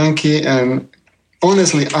very clunky and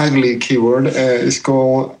honestly ugly keyboard. It's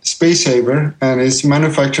called Spacesaver, and it's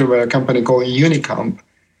manufactured by a company called Unicomp,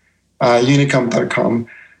 unicomp.com.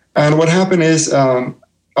 And what happened is,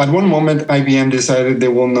 at one moment, IBM decided they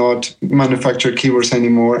will not manufacture keyboards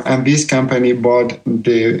anymore, and this company bought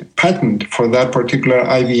the patent for that particular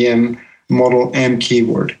IBM Model M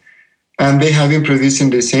keyboard. And they have been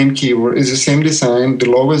producing the same keyboard. It's the same design. The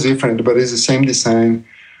logo is different, but it's the same design.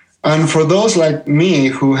 And for those like me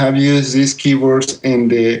who have used these keyboards in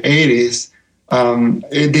the 80s,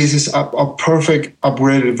 this is a perfect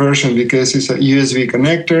upgraded version because it's a USB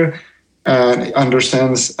connector and it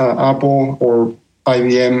understands Apple or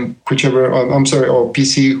IBM, or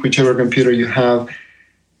PC, whichever computer you have,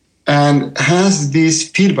 and has this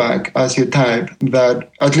feedback as you type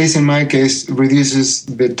that, at least in my case, reduces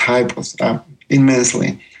the typos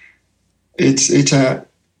immensely. It's a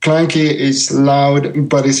clunky, it's loud,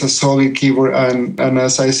 but it's a solid keyboard. And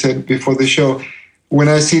as I said before the show, when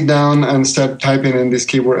I sit down and start typing in this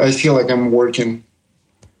keyboard, I feel like I'm working.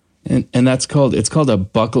 And it's called a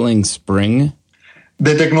buckling spring.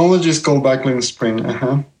 The technology is called buckling spring.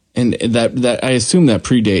 Uh-huh. And that I assume that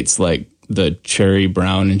predates like the cherry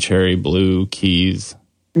brown and cherry blue keys.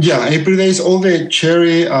 Yeah, it predates all the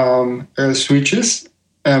cherry switches.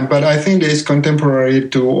 But I think it's contemporary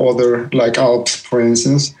to other, like Alps, for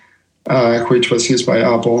instance, which was used by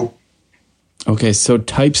Apple. Okay, so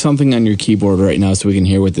type something on your keyboard right now so we can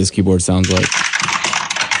hear what this keyboard sounds like.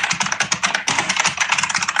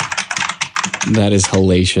 That is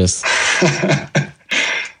hellacious.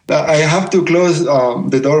 I have to close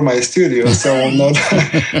the door of my studio, so I will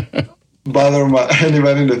not bother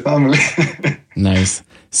anybody in the family. Nice.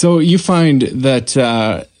 So you find that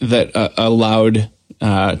a loud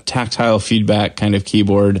tactile feedback kind of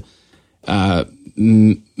keyboard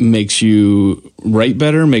makes you write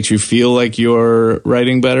better, makes you feel like you're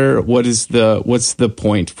writing better. What's the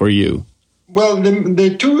point for you? Well,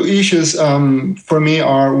 the two issues for me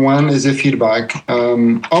are, one is the feedback.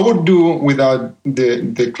 I would do without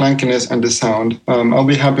the clunkiness and the sound. I'll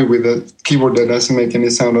be happy with a keyboard that doesn't make any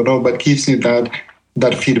sound at all, but gives you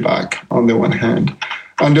that feedback on the one hand.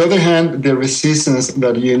 On the other hand, the resistance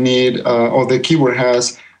that you need or the keyboard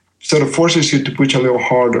has sort of forces you to push a little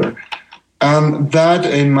harder. And that,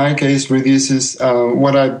 in my case, reduces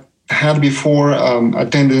what I had before, a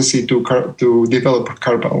tendency to develop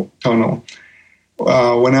carpal tunnel.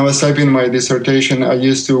 When I was typing my dissertation, I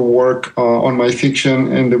used to work on my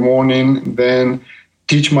fiction in the morning, then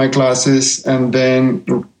teach my classes, and then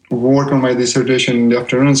work on my dissertation in the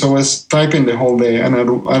afternoon. So I was typing the whole day, and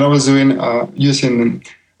I was doing using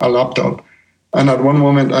a laptop. And at one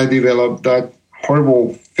moment, I developed that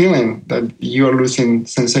horrible feeling that you are losing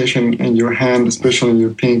sensation in your hand, especially in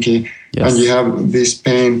your pinky, yes. And you have this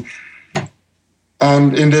pain.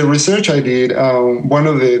 And in the research I did, one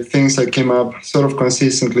of the things that came up sort of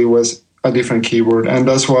consistently was a different keyboard. And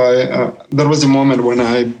that's why that was the moment when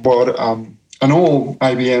I bought an old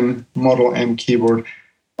IBM Model M keyboard.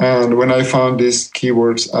 And when I found these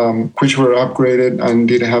keyboards, which were upgraded and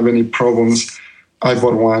didn't have any problems, I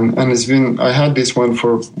bought one. And I had this one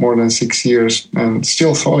for more than 6 years and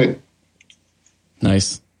still solid.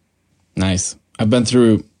 Nice. I've been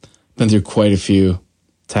through quite a few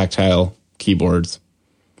tactile keyboards.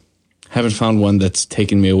 Haven't found one that's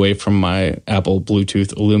taken me away from my Apple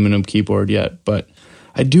Bluetooth aluminum keyboard yet, but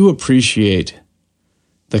I do appreciate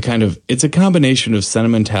it's a combination of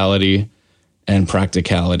sentimentality and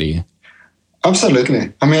practicality.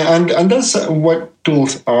 Absolutely. I mean, and that's what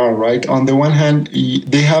tools are, right? On the one hand,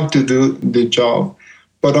 they have to do the job,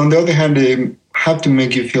 but on the other hand, they have to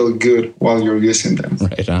make you feel good while you're using them.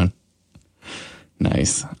 Right on.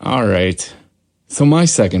 Nice. All right. So my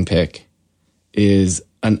second pick is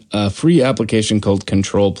a free application called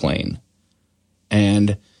Control Plane.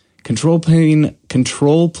 And Control Plane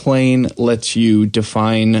lets you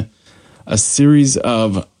define a series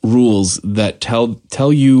of rules that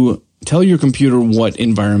tell your computer what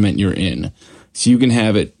environment you're in. So you can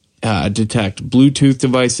have it detect Bluetooth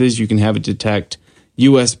devices, you can have it detect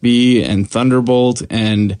USB and Thunderbolt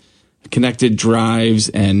and connected drives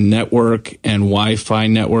and network and Wi-Fi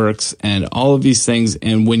networks and all of these things.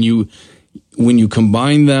 And when you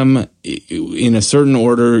combine them in a certain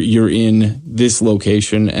order, you're in this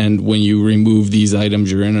location. And when you remove these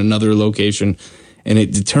items, you're in another location. And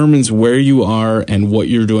it determines where you are and what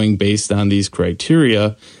you're doing based on these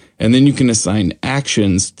criteria. And then you can assign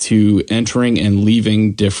actions to entering and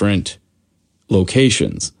leaving different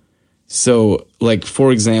locations. So, like,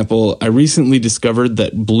 for example, I recently discovered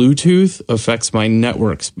that Bluetooth affects my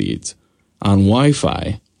network speeds on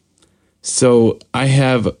Wi-Fi. So I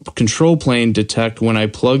have Control Plane detect when I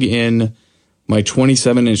plug in my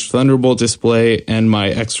 27-inch Thunderbolt display and my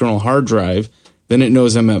external hard drive, then it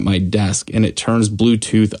knows I'm at my desk and it turns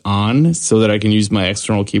Bluetooth on so that I can use my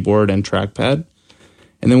external keyboard and trackpad.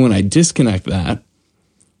 And then when I disconnect that,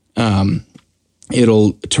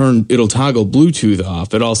 it'll toggle Bluetooth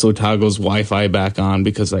off. It also toggles Wi-Fi back on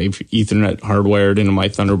because I've Ethernet hardwired into my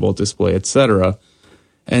Thunderbolt display, etc.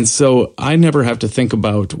 And so I never have to think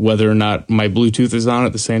about whether or not my Bluetooth is on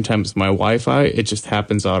at the same time as my Wi-Fi. It just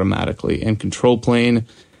happens automatically. And Control Plane,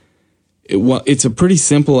 it's a pretty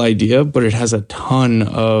simple idea, but it has a ton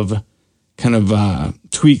of kind of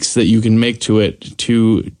tweaks that you can make to it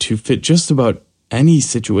to fit just about any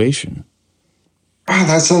situation. Wow,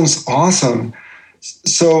 that sounds awesome.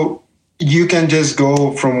 So you can just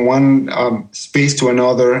go from one space to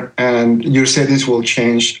another and your settings will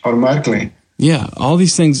change automatically. Yeah, all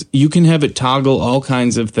these things, you can have it toggle all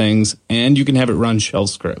kinds of things, and you can have it run shell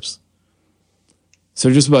scripts.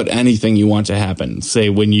 So just about anything you want to happen, say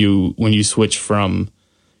when you switch from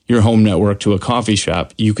your home network to a coffee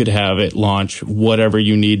shop, you could have it launch whatever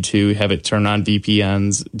you need to, have it turn on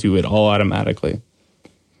VPNs, do it all automatically.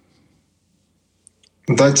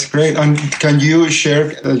 That's great. And can you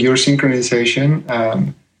share your synchronization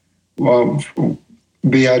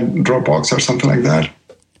via Dropbox or something like that?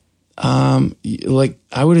 Like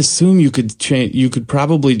I would assume you could change. You could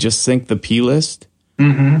probably just sync the plist.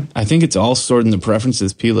 Mm-hmm. I think it's all stored in the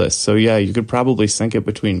preferences plist. So yeah, you could probably sync it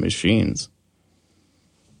between machines.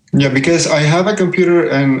 Yeah, because I have a computer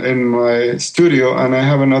in my studio and I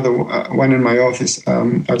have another one in my office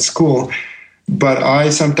at school. But I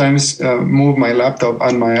sometimes move my laptop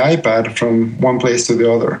and my iPad from one place to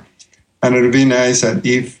the other. And it would be nice that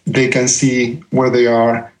if they can see where they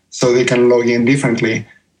are so they can log in differently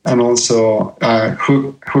and also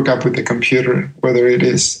hook up with the computer, whether it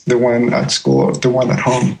is the one at school or the one at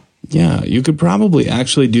home. Yeah, you could probably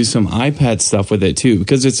actually do some iPad stuff with it too,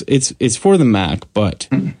 because it's for the Mac, but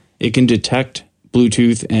it can detect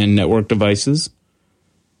Bluetooth and network devices.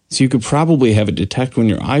 So you could probably have it detect when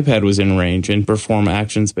your iPad was in range and perform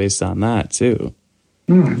actions based on that too.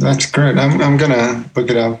 That's great. I'm going to look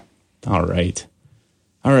it up. All right.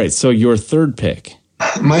 So your third pick.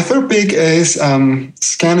 My third pick is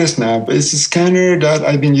ScannerSnap. It's a scanner that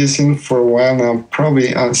I've been using for a while now,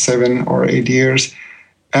 probably 7 or 8 years.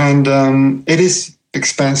 And it is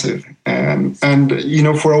expensive. And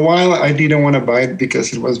for a while, I didn't want to buy it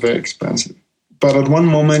because it was very expensive. But at one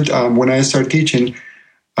moment, when I started teaching,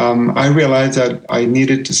 I realized that I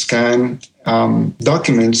needed to scan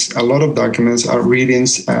documents, a lot of documents,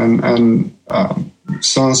 readings, and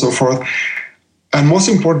so on and so forth. And most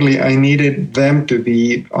importantly, I needed them to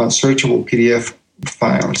be searchable PDF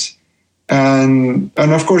files. And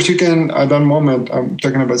of course, you can, at that moment, I'm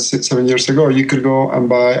talking about 7 years ago, you could go and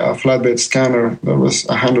buy a flatbed scanner that was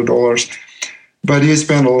 $100. But you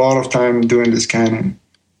spend a lot of time doing the scanning.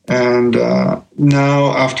 And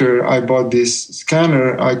now, after I bought this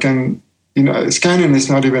scanner, I can scanning is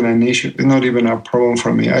not even an issue. It's not even a problem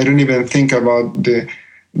for me. I don't even think about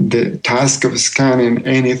the task of scanning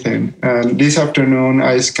anything. And this afternoon,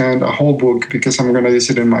 I scanned a whole book because I'm going to use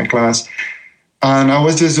it in my class. And I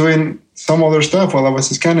was just doing some other stuff while I was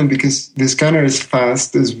scanning because the scanner is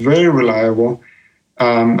fast, it's very reliable.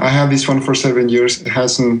 I have this one for 7 years. It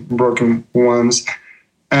hasn't broken once.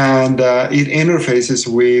 And it interfaces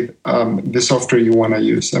with the software you want to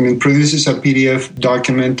use. I mean, produces a PDF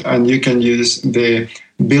document, and you can use the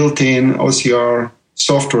built-in OCR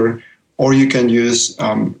software, or you can use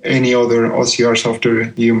any other OCR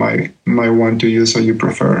software you might want to use or you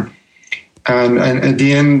prefer. And at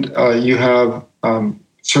the end, you have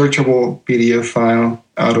searchable PDF file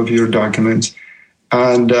out of your documents.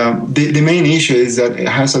 And the main issue is that it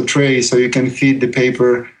has a tray, so you can feed the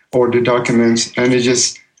paper or the documents, and it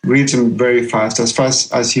just reads them very fast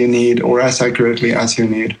as you need or as accurately as you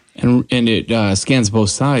need. And it scans both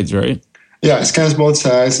sides, right? Yeah, it scans both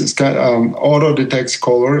sides. It's got auto detects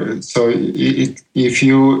color. So if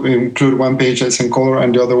you include one page that's in color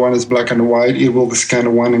and the other one is black and white, it will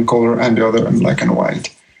scan one in color and the other in black and white.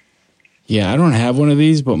 Yeah, I don't have one of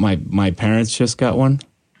these, but my parents just got one,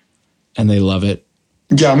 and they love it.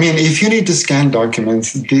 Yeah, I mean, if you need to scan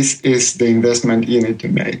documents, this is the investment you need to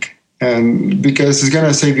make. And because it's going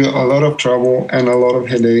to save you a lot of trouble and a lot of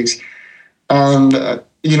headaches. And,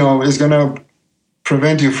 it's going to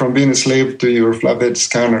prevent you from being a slave to your flatbed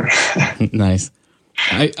scanner. Nice.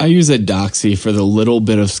 I use a Doxy for the little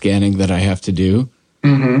bit of scanning that I have to do.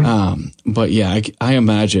 Mm-hmm. But yeah, I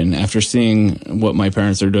imagine after seeing what my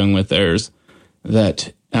parents are doing with theirs,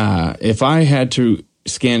 that if I had to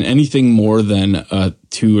scan anything more than a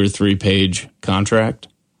 2 or 3 page contract,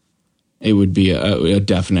 it would be a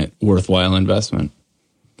definite worthwhile investment.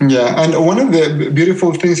 Yeah, and one of the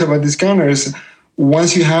beautiful things about the scanner is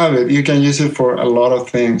once you have it, you can use it for a lot of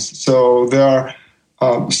things. So there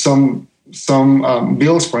are some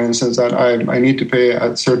bills, for instance, that I need to pay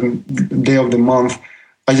at a certain day of the month.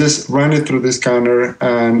 I just run it through the scanner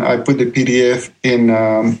and I put the PDF in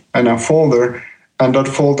a folder, and that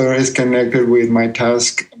folder is connected with my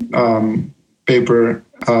task paper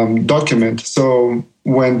document. So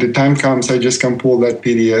when the time comes, I just can pull that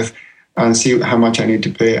PDF and see how much I need to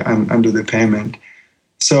pay and do the payment.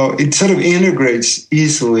 So it sort of integrates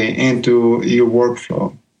easily into your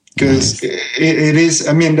workflow because it is,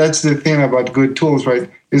 I mean, that's the thing about good tools, right?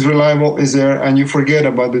 It's reliable, it's there, and you forget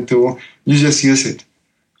about the tool. You just use it.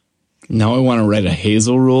 Now I want to write a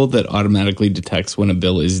Hazel rule that automatically detects when a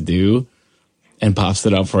bill is due and pops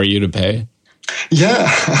it up for you to pay. Yeah.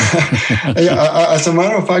 As a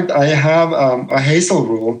matter of fact, I have a Hazel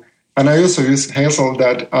rule, and I also use Hazel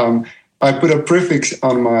that I put a prefix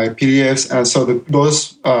on my PDFs, and so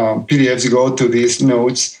those PDFs go to these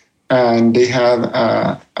notes, and they have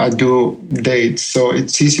a due date, so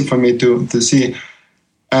it's easy for me to see.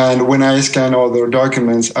 And when I scan all their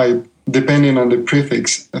documents, depending on the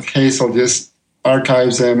prefix, Hazel just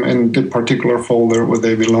archives them in the particular folder where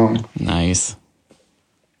they belong. Nice.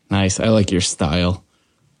 I like your style.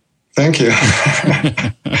 Thank you.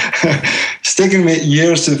 It's taken me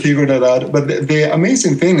years to figure that out. But the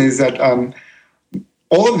amazing thing is that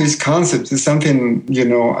all of these concepts is something,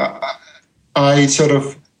 I sort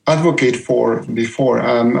of advocate for before.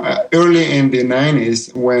 Early in the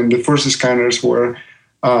 90s, when the first scanners were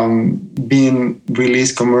being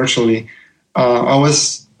released commercially, I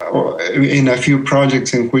was in a few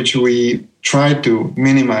projects in which we tried to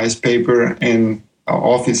minimize paper in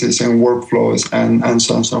offices and workflows and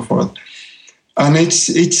so on and so forth. And it's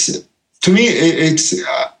to me, it's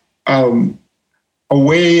a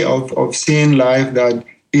way of seeing life that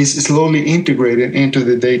is slowly integrated into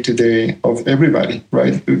the day-to-day of everybody,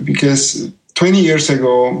 right? Because 20 years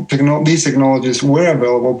ago, these technologies were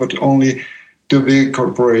available, but only to big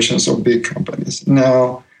corporations or big companies.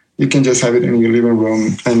 Now, you can just have it in your living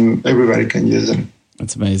room and everybody can use it.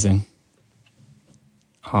 That's amazing.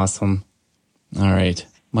 Awesome. All right.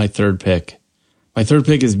 My third pick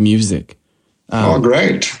is music.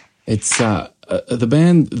 Great. It's the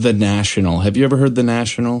band The National. Have you ever heard The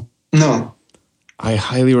National? No. I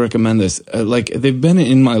highly recommend this. They've been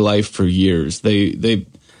in my life for years. Their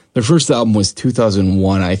first album was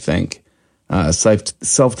 2001, I think.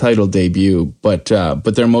 Self-titled debut, but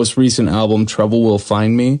their most recent album, Trouble Will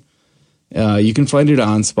Find Me, you can find it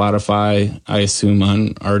on Spotify, I assume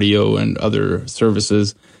on Rdio and other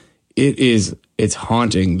services. It's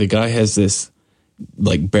haunting. The guy has this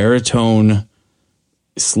baritone,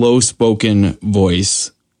 slow-spoken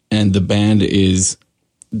voice, and the band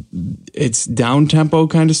it's down-tempo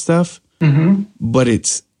kind of stuff, but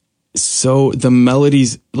it's so, the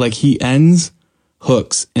melodies, he ends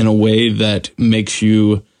hooks in a way that makes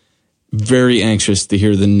you very anxious to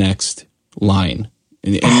hear the next line,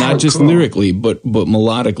 and not just lyrically, but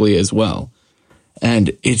melodically as well.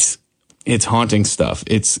 And it's haunting stuff.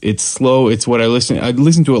 It's slow. It's what I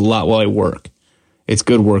listen to a lot while I work. It's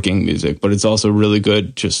good working music, but it's also really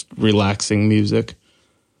good just relaxing music.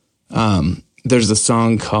 There's a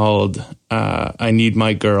song called I Need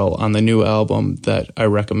My Girl on the new album that I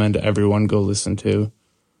recommend everyone go listen to.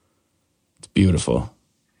 It's beautiful.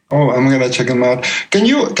 Oh, I'm going to check them out. Can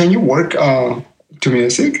you work to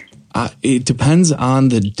music? It depends on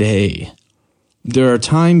the day. There are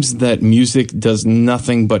times that music does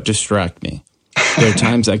nothing but distract me. There are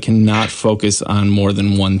times I cannot focus on more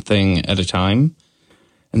than one thing at a time.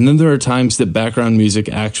 And then there are times that background music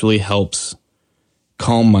actually helps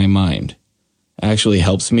calm my mind, actually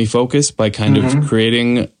helps me focus by kind of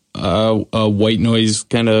creating a white noise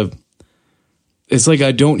kind of. It's like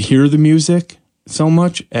I don't hear the music so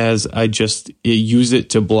much as I just use it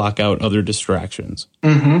to block out other distractions.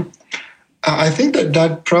 Mm-hmm. I think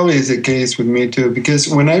that probably is the case with me too, because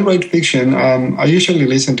when I write fiction, I usually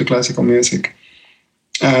listen to classical music,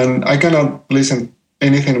 and I cannot listen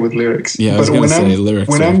anything with lyrics. Yeah, I was going to say lyrics.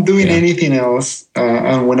 When I'm doing anything else,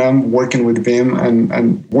 and when I'm working with Vim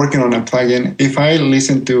and working on a plugin, if I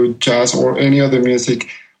listen to jazz or any other music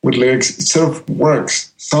with lyrics, it sort of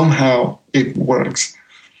works. Somehow it works.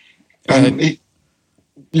 And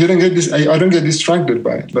you don't get this. I don't get distracted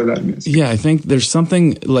by that music. Yeah, I think there's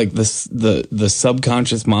something like this. The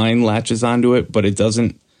subconscious mind latches onto it, but it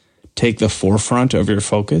doesn't take the forefront of your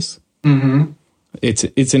focus. Mm-hmm.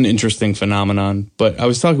 It's an interesting phenomenon. But I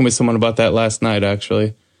was talking with someone about that last night,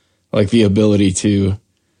 actually, like the ability to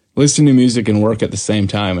listen to music and work at the same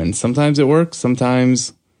time. And sometimes it works.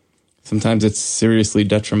 Sometimes it's seriously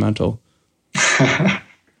detrimental.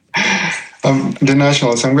 The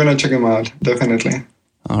Nationals. I'm going to check them out, definitely.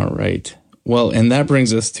 All right. Well, and that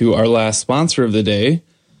brings us to our last sponsor of the day,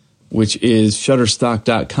 which is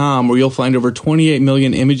Shutterstock.com, where you'll find over 28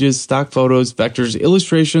 million images, stock photos, vectors,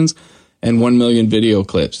 illustrations, and 1 million video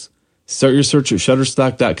clips. Start your search at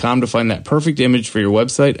Shutterstock.com to find that perfect image for your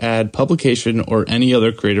website, ad, publication, or any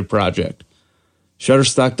other creative project.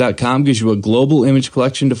 Shutterstock.com gives you a global image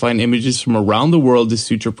collection to find images from around the world to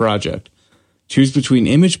suit your project. Choose between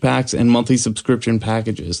image packs and monthly subscription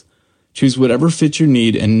packages. Choose whatever fits your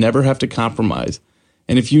need and never have to compromise.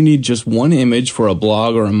 And if you need just one image for a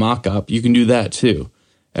blog or a mock-up, you can do that too.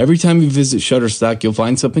 Every time you visit Shutterstock, you'll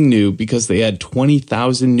find something new because they add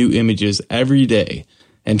 20,000 new images every day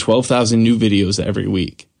and 12,000 new videos every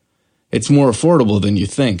week. It's more affordable than you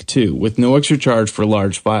think, too, with no extra charge for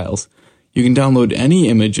large files. You can download any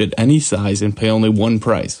image at any size and pay only one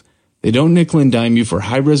price. They don't nickel and dime you for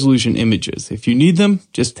high-resolution images. If you need them,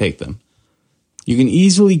 just take them. You can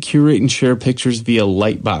easily curate and share pictures via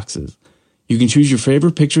Lightboxes. You can choose your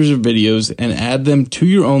favorite pictures or videos and add them to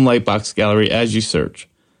your own Lightbox gallery as you search.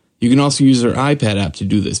 You can also use their iPad app to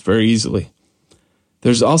do this very easily.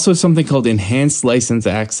 There's also something called Enhanced License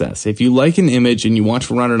Access. If you like an image and you want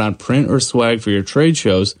to run it on print or swag for your trade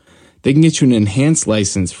shows, they can get you an enhanced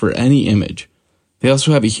license for any image. They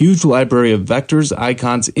also have a huge library of vectors,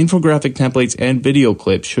 icons, infographic templates, and video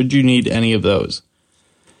clips should you need any of those.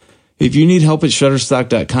 If you need help at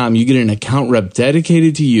Shutterstock.com, you get an account rep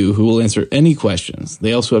dedicated to you who will answer any questions.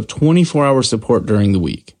 They also have 24-hour support during the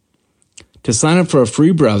week. To sign up for a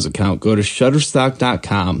free browse account, go to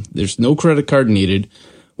Shutterstock.com. There's no credit card needed.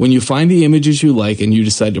 When you find the images you like and you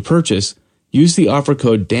decide to purchase, use the offer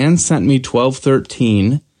code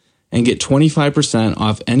DANSENTME1213 and get 25%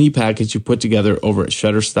 off any package you put together over at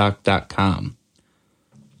Shutterstock.com.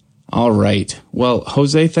 All right. Well,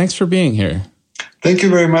 Jose, thanks for being here. Thank you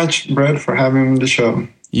very much, Brett, for having me on the show.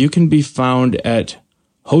 You can be found at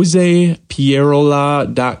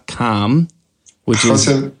JosePierola.com. Which is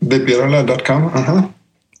JoseDePierola.com.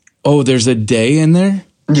 Oh, there's a day in there?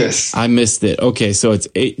 Yes. I missed it. Okay, so it's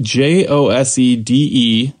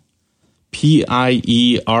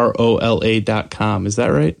JoseDePierola.com. Is that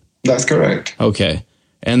right? That's correct. Okay.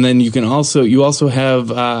 And then you also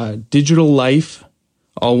have Digital Life,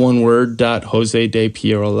 all one word,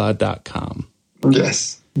 .JoseDePierola.com.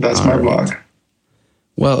 Yes, that's my blog.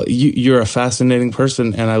 Well, you're a fascinating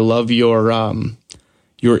person, and I love your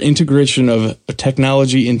integration of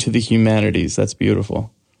technology into the humanities. That's beautiful.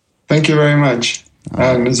 Thank you very much.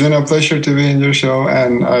 And it's been a pleasure to be in your show,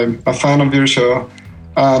 and I'm a fan of your show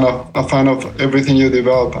and a fan of everything you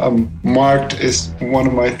develop. Marked is one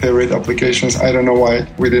of my favorite applications. I don't know why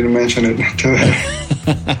we didn't mention it today.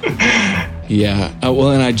 Yeah.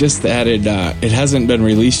 Well, and I just added, it hasn't been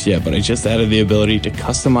released yet, but I just added the ability to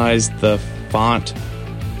customize the font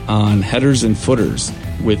on headers and footers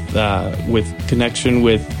with connection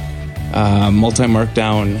with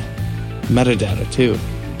multi-markdown metadata too.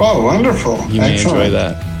 Oh, wonderful! You may Excellent. enjoy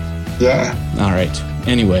that. Yeah. All right.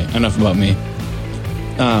 Anyway, enough about me.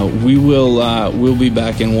 We'll be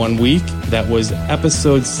back in 1 week. That was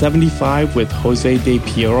episode 75 with Jose de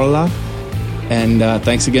Pierola. And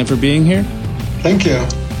thanks again for being here. Thank you.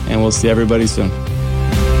 And we'll see everybody soon.